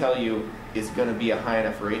what we tell you is going to be a high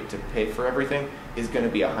enough rate to pay for everything is going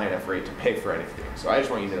to be a high enough rate to pay for anything. So I just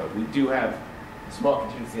want you to know we do have a small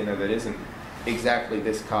contingency in there that isn't exactly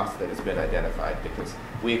this cost that has been identified because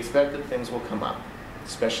we expect that things will come up,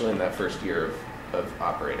 especially in that first year of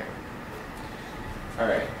operating. All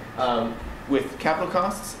right. With capital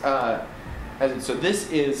costs, so this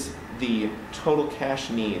is the total cash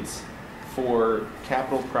needs for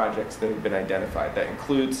capital projects that have been identified. That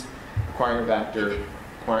includes acquiring a Vector,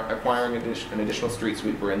 acquiring an additional street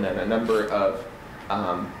sweeper, and then a number of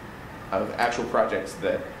actual projects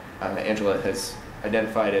that Angela has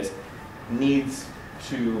identified as needs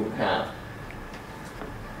to have.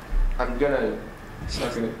 I'm not gonna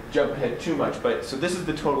jump ahead too much, but so this is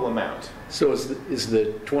the total amount. So is the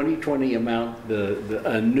 2020 amount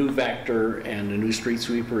a new Vector and a new street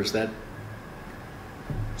sweeper? Is that?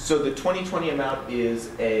 So the 2020 amount is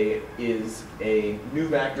a new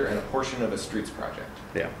Vector and a portion of a streets project.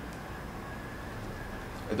 Yeah.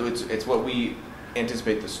 It's what we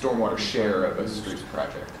anticipate the stormwater share of a streets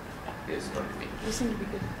project is going to be. You seem to be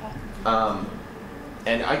good at that.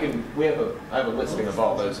 And I have a listing of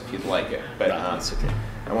all those if you'd like it, but No, that's okay.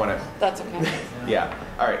 I want to. That's okay. Yeah.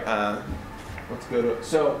 All right. Let's go to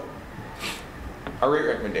so our rate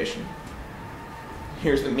recommendation.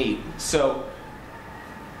 Here's the meat. So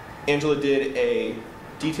Angela did a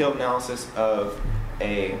detailed analysis of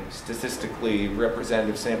a statistically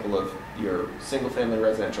representative sample of your single-family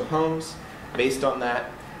residential homes. Based on that,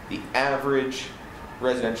 the average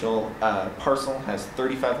residential parcel has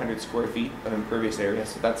 3,500 square feet of impervious area,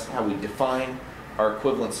 so that's how we define our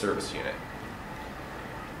equivalent service unit.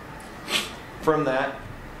 From that,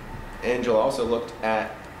 Angela also looked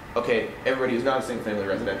at, okay, everybody who's not a single-family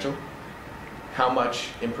residential, how much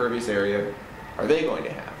impervious area are they going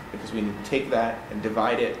to have? Because we need to take that and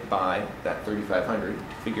divide it by that 3,500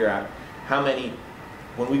 to figure out how many,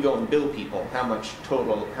 when we go and bill people, how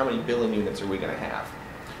many billing units are we going to have?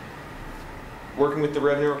 Working with the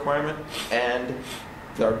revenue requirement and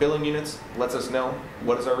our billing units lets us know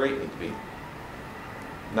what does our rate need to be.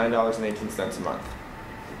 $9.18 a month.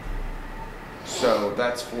 So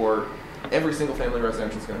that's for every single family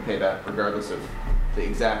residential is going to pay that regardless of the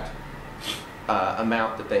exact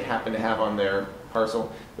amount that they happen to have on their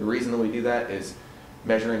parcel. The reason that we do that is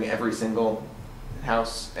measuring every single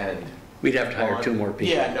house and We'd have to hire 2 more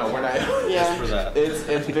people. yeah, no, we're not. Yeah. For that.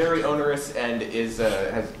 It's very onerous and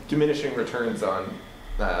has diminishing returns on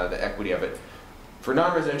the equity of it. For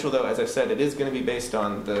non-residential, though, as I said, it is going to be based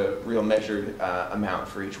on the real measured amount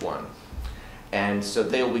for each one. And so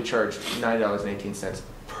they will be charged $9.18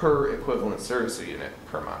 per equivalent service unit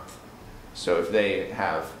per month. So if they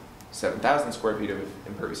have 7,000 square feet of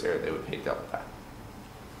impervious area, they would pay double that.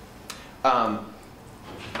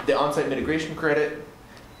 The on-site mitigation credit,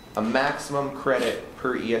 a maximum credit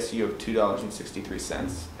per ESU of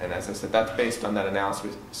 $2.63. And as I said, that's based on that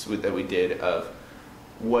analysis that we did of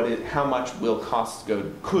how much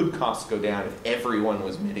could costs go down if everyone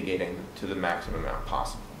was mitigating to the maximum amount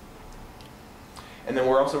possible. And then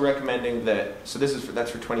we're also recommending that, so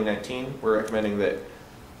that's for 2019, we're recommending that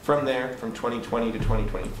From there, from 2020 to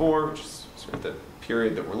 2024, which is sort of the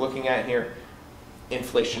period that we're looking at here,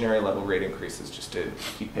 inflationary level rate increases just to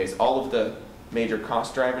keep pace. All of the major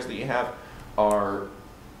cost drivers that you have are,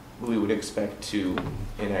 we would expect to,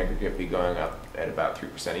 in aggregate, be going up at about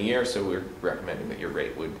 3% a year, so we're recommending that your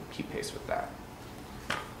rate would keep pace with that.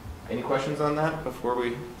 Any questions on that before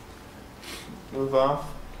we move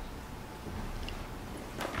off?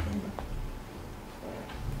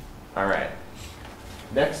 All right.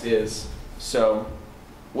 Next is, so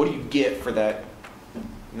what do you get for that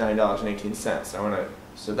 $9.18? I want to,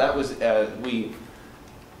 so that was, the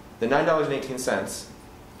 $9.18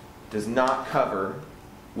 does not cover,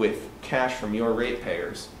 with cash from your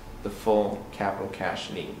ratepayers, the full capital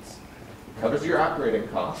cash needs. It covers your operating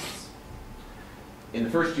costs. In the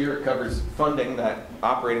first year, it covers funding that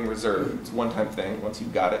operating reserve. It's a one-time thing. Once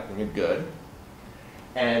you've got it, then you're good.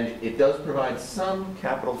 And it does provide some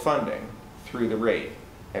capital funding through the rate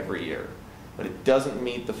every year. But it doesn't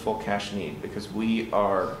meet the full cash need, because we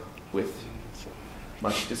are, with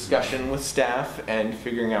much discussion with staff and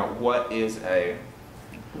figuring out what is a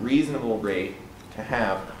reasonable rate to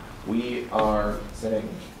have, we are saying,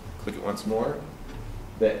 click it once more,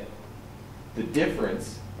 that the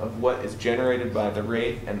difference of what is generated by the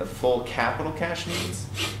rate and the full capital cash needs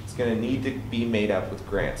is going to need to be made up with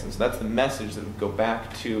grants. And so that's the message that we go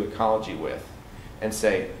back to ecology with and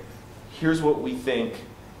say, here's what we think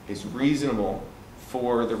is reasonable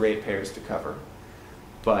for the ratepayers to cover.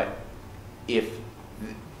 But if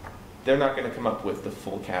they're not going to come up with the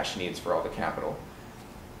full cash needs for all the capital,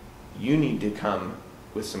 you need to come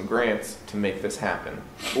with some grants to make this happen,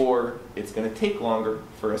 or it's going to take longer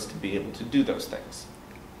for us to be able to do those things.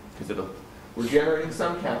 Because we're generating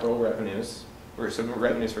some capital revenues, or some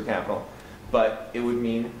revenues for capital, but it would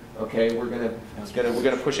mean, okay, we're going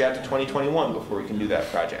to push out to 2021 before we can do that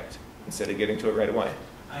project, instead of getting to it right away.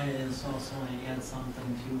 I just also want to add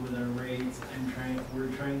something too with our rates. We're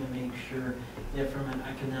trying to make sure that from an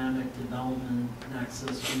economic development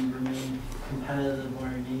nexus, we remain competitive with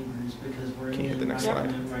our neighbors, because we're in an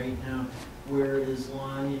environment right now where, as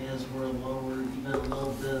long as we're lower even a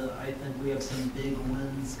little bit, I think we have some big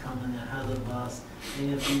wins coming ahead of us.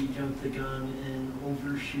 And if we jump the gun and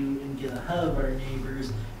overshoot and get ahead of our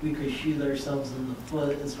neighbors, we could shoot ourselves in the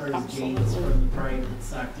foot as far as gains from the private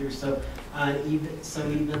sector. So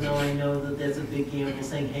even though I know that that's a big gamble,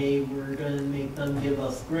 saying, hey, we're going to make them give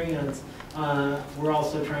us grants, we're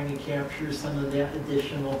also trying to capture some of that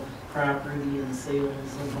additional property and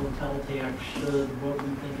sales and hotel tax should what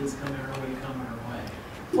we think is coming our way come our way.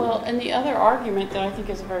 Well, and the other argument that I think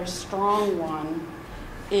is a very strong one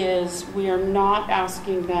is we are not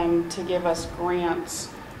asking them to give us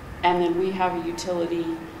grants and then we have a utility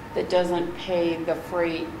that doesn't pay the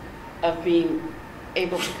freight of being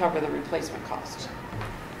able to cover the replacement cost.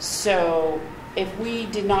 So if we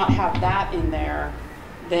did not have that in there,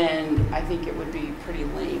 then I think it would be pretty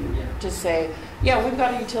lame to say, yeah, we've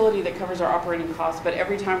got a utility that covers our operating costs, but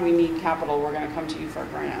every time we need capital, we're going to come to you for a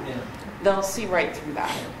grant. Yeah. They'll see right through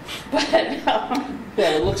that. But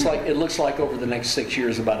well, it looks like over the next 6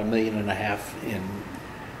 years, about $1.5 million in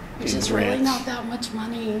which is grants. really not that much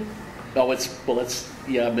money. Oh, it's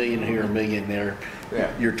 $1 million here, $1 million there.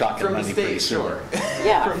 Yeah. You're talking from money the state, pretty soon. sure.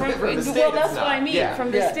 Yeah, from the state, well, that's what not. I mean. Yeah.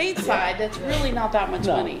 From the state side, that's really not that much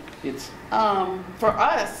money. It's for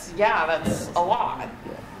us, yeah, that's a lot.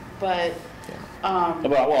 But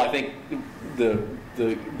well, I think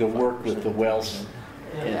the work with the wells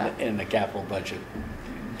and the capital budget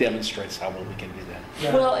demonstrates how well we can do that.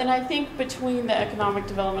 Yeah. well, and I think between the economic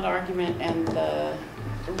development argument and the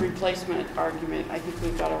replacement argument, I think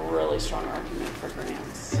we've got a really strong argument for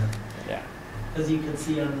grants. Yeah. As you can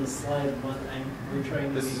see on the slide, what we're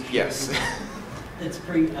trying to make sure Yes. it's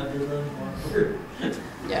pretty evident what we're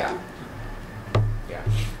Yeah.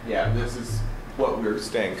 Yeah, this is what we're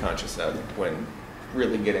staying conscious of when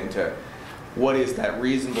really getting to what is that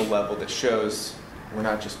reasonable level that shows we're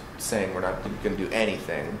not just saying we're not going to do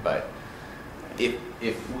anything, but if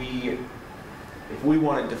we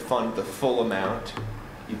wanted to fund the full amount,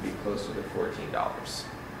 you'd be closer to $14.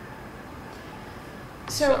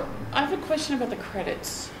 So I have a question about the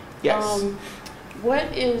credits. Yes.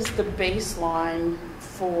 What is the baseline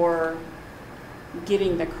for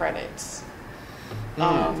getting the credits?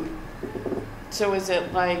 So is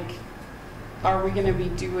it like, are we going to be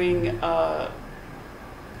doing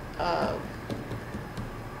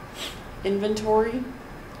inventory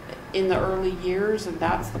in the early years and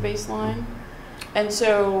that's the baseline? And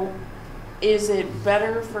so is it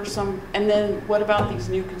better for some, and then what about these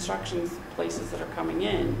new construction places that are coming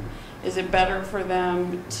in? Is it better for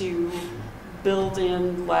them to build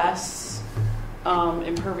in less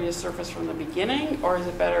impervious surface from the beginning, or is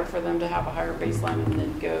it better for them to have a higher baseline and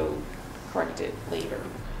then go correct it later?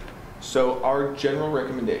 So our general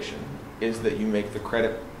recommendation is that you make the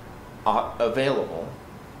credit available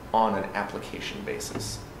on an application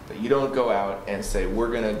basis. That you don't go out and say,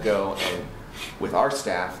 we're going to go and with our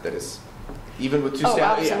staff that is, even with two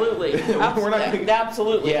staff. Absolutely. Yeah. We're not gonna,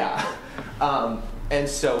 absolutely. Yeah. And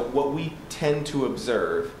so what we tend to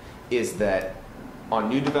observe is that on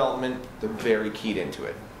new development, they're very keyed into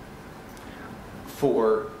it.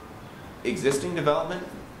 For existing development,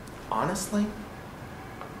 honestly,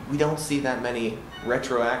 we don't see that many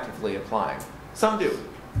retroactively applying. Some do.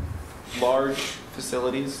 Large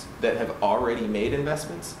facilities that have already made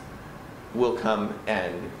investments will come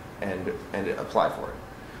and apply for it.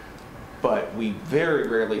 But we very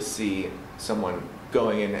rarely see someone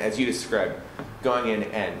going in, as you described, going in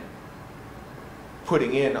and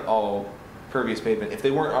putting in all pervious pavement if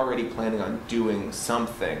they weren't already planning on doing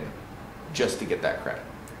something just to get that credit.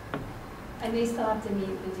 And they still have to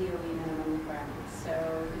meet the DOE minimum requirements.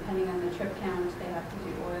 So depending on the trip count, they have to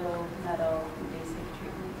do oil, metal, and basic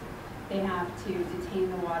treatment. They have to detain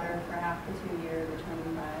the water for half the 2 year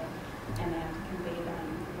between by, and they have to convey that in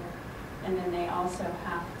the year. And then they also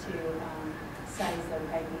have to size their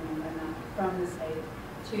piping and whatnot from the site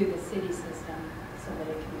to the city system so that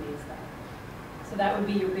it conveys that. So that would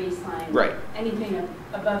be your baseline. Right. Anything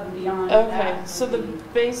above and beyond Okay, that. so the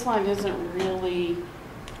baseline isn't really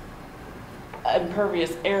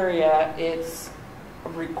impervious area, it's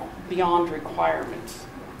beyond requirements.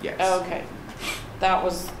 Yes. Okay. That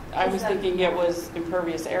was, I was thinking it was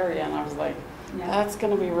impervious area, and I was like, No. that's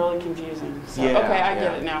going to be really confusing. So, Yeah, okay, I get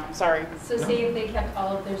yeah. it now. Sorry. So say if they kept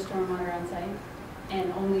all of their stormwater on site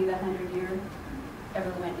and only the 100-year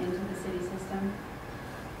ever went into the city system,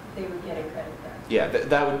 they would get a credit there. Yeah,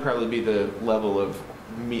 that would probably be the level of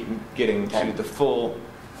getting to the full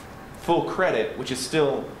credit, which is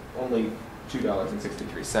still only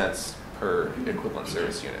 $2.63 per equivalent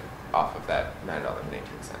service unit off of that $9.18,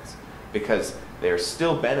 because they're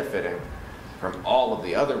still benefiting from all of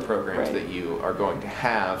the other programs Right. that you are going to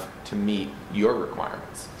have to meet your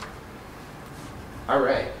requirements. All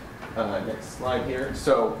right, next slide here.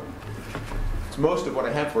 So it's most of what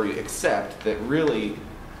I have for you, except that really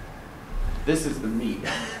this is the meat.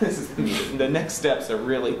 This is the meat. The next steps are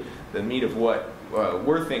really the meat of what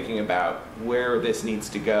we're thinking about, where this needs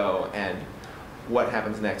to go, and what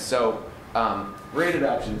happens next. So rate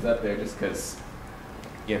adoption's up there just because,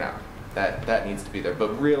 you know, that needs to be there.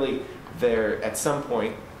 But really, there at some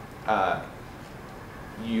point,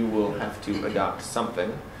 you will have to adopt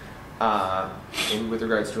something with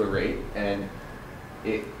regards to a rate, and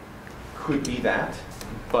it could be that,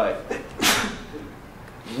 but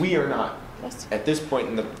we are not, at this point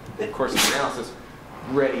in the course of the analysis,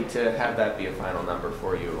 ready to have that be a final number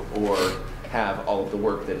for you, or have all of the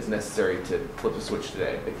work that is necessary to flip a switch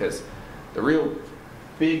today, because the real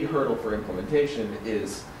big hurdle for implementation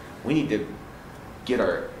is we need to get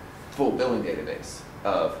our full billing database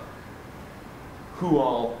of who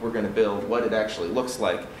all we're going to bill, what it actually looks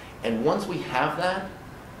like, and once we have that,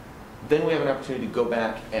 then we have an opportunity to go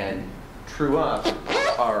back and true up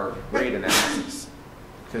our rate analysis,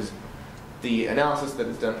 because the analysis that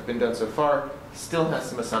has been done so far still has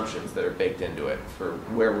some assumptions that are baked into it for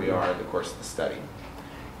where we are in the course of the study.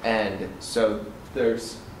 And so we're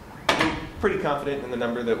pretty confident in the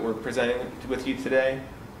number that we're presenting with you today,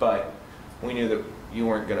 but we knew that you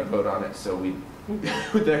weren't going to vote on it, so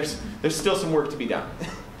there's still some work to be done.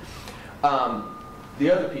 The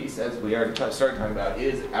other piece, as we already started talking about,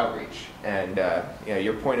 is outreach. And you know,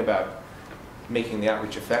 your point about making the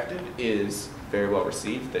outreach effective is very well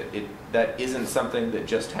received. That isn't something that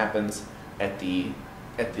just happens at the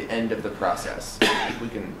end of the process. If we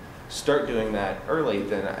can start doing that early,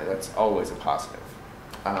 then that's always a positive.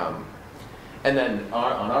 And then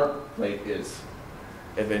on our plate is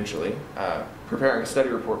eventually preparing a study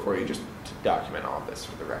report for you just to document all of this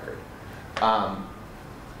for the record.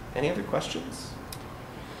 Any other questions?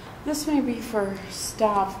 This may be for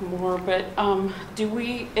staff more, but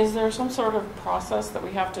is there some sort of process that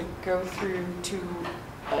we have to go through to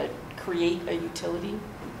create a utility?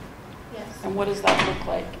 Yes. And what does that look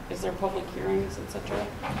like? Is there public hearings, etc.?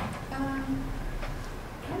 I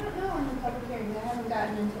don't know on the public hearings. I haven't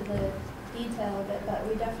gotten into the detail of it, but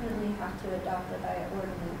we definitely have to adopt it by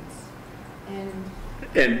ordinance and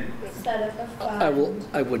set up a fund.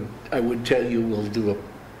 I would tell you we'll do a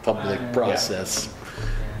public process.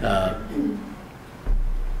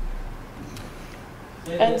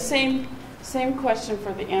 And same question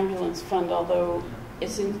for the ambulance fund, although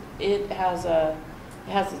it has a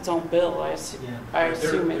it has its own bill. I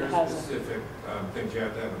assume it There's has. specific things you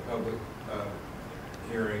have to have a public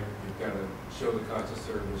hearing. You've got to show the cost of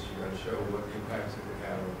service. You've got to show what impacts it would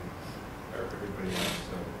have on everybody else.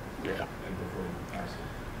 So, Yeah. and before you pass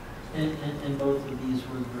it. And both of these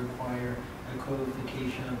would require a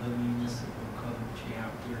codification of a municipal code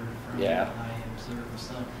chapter from Yeah. what I observe.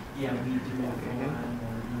 So, yeah, we do a full-on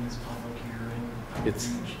ordinance public hearing.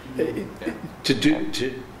 It's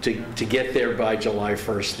outreach. to get there by July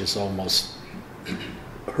 1st is almost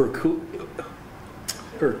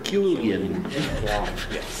Herculean.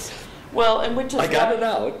 Yes. Well, and which is I got why, it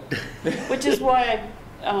out. which is why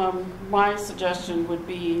my suggestion would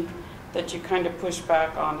be that you kind of push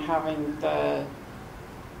back on having the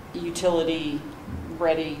utility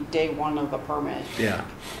ready day one of the permit. Yeah,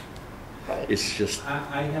 But it's just,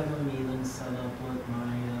 I have a meeting set up with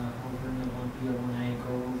my over in Olympia when I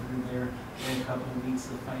go over there in a couple of weeks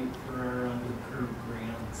to fight for our under curb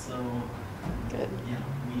grant. So, Good. yeah,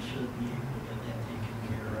 we should be able to get that taken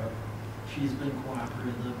care of. She's been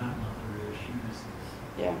cooperative on other issues.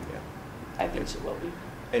 yeah, I think she will be.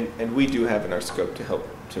 And we do have in our scope to help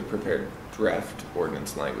to prepare draft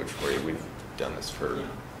ordinance language for you. We've done this for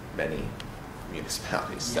many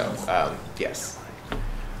municipalities, so yes.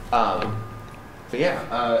 But yeah,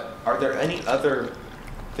 are there any other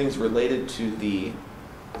things related to the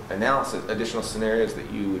analysis, additional scenarios that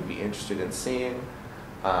you would be interested in seeing,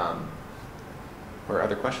 or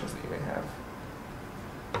other questions that you may have?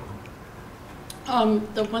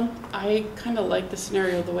 The one, I kind of like the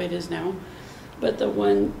scenario the way it is now, but the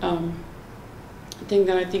one thing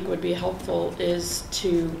that I think would be helpful is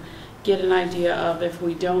to get an idea of if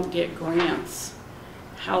we don't get grants,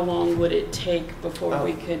 how long would it take before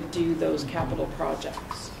we could do those capital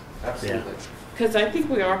projects? Absolutely. Because I think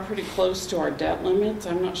we are pretty close to our debt limits.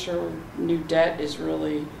 I'm not sure new debt is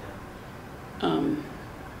really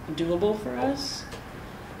doable for us.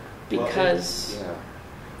 Because Well,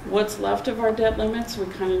 what's left of our debt limits, we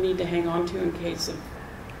kind of need to hang on to in case of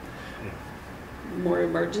more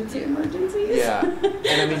emergencies. yeah.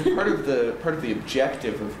 And I mean, part of the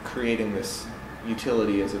objective of creating this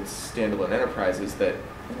utility as its standalone enterprise is that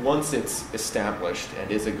once it's established and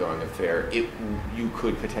is a going affair, you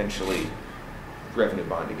could potentially revenue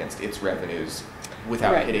bond against its revenues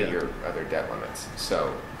without Right. hitting your other debt limits.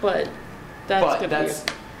 So, But that's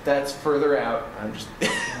that's further out. I'm just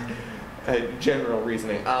general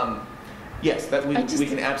reasoning. Yes, that we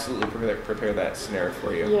can absolutely prepare that scenario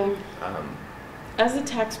for you. Yeah. As a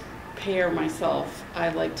taxpayer myself, I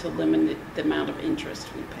like to limit the amount of interest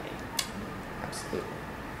we pay. Absolutely.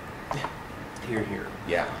 Here, here.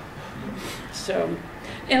 Yeah. So,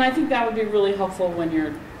 and I think that would be really helpful when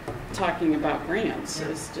you're talking about grants,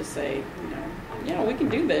 is to say, yeah, we can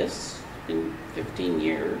do this in 15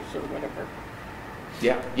 years or whatever.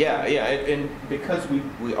 Yeah. And because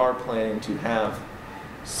we are planning to have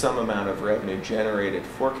some amount of revenue generated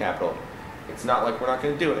for capital, it's not like we're not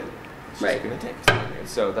going to do it. It's Right. just going to take us time. And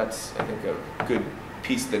so that's, I think, a good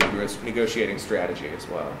piece of the negotiating strategy as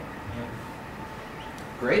well.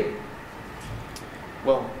 Great.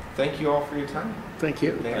 Well, thank you all for your time. thank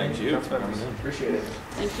you. Thank you. Appreciate it.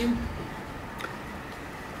 Thank you.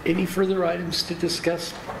 Any further items to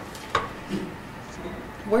discuss?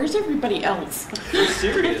 Where's everybody else? You're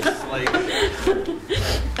serious, like.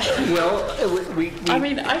 Well, we I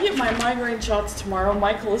mean, I get my migraine shots tomorrow.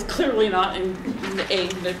 Michael is clearly not in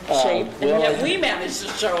shape, and well, yet we managed to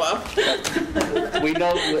show up. we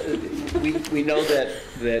know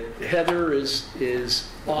that Heather is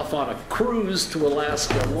off on a cruise to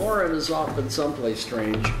Alaska. Lauren is off in someplace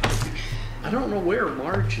strange. I don't know where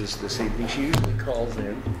Marge is this evening. She usually calls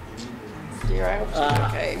in. Dear, I hope she's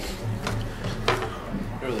okay.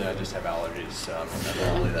 Really, I just have allergies, so I'm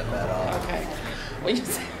not really that bad off. Okay. Well, you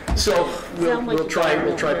So Sound like we'll try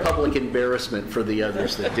you got public embarrassment for the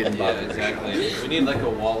others that didn't Yeah, bother. exactly. We need like a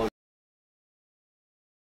wall of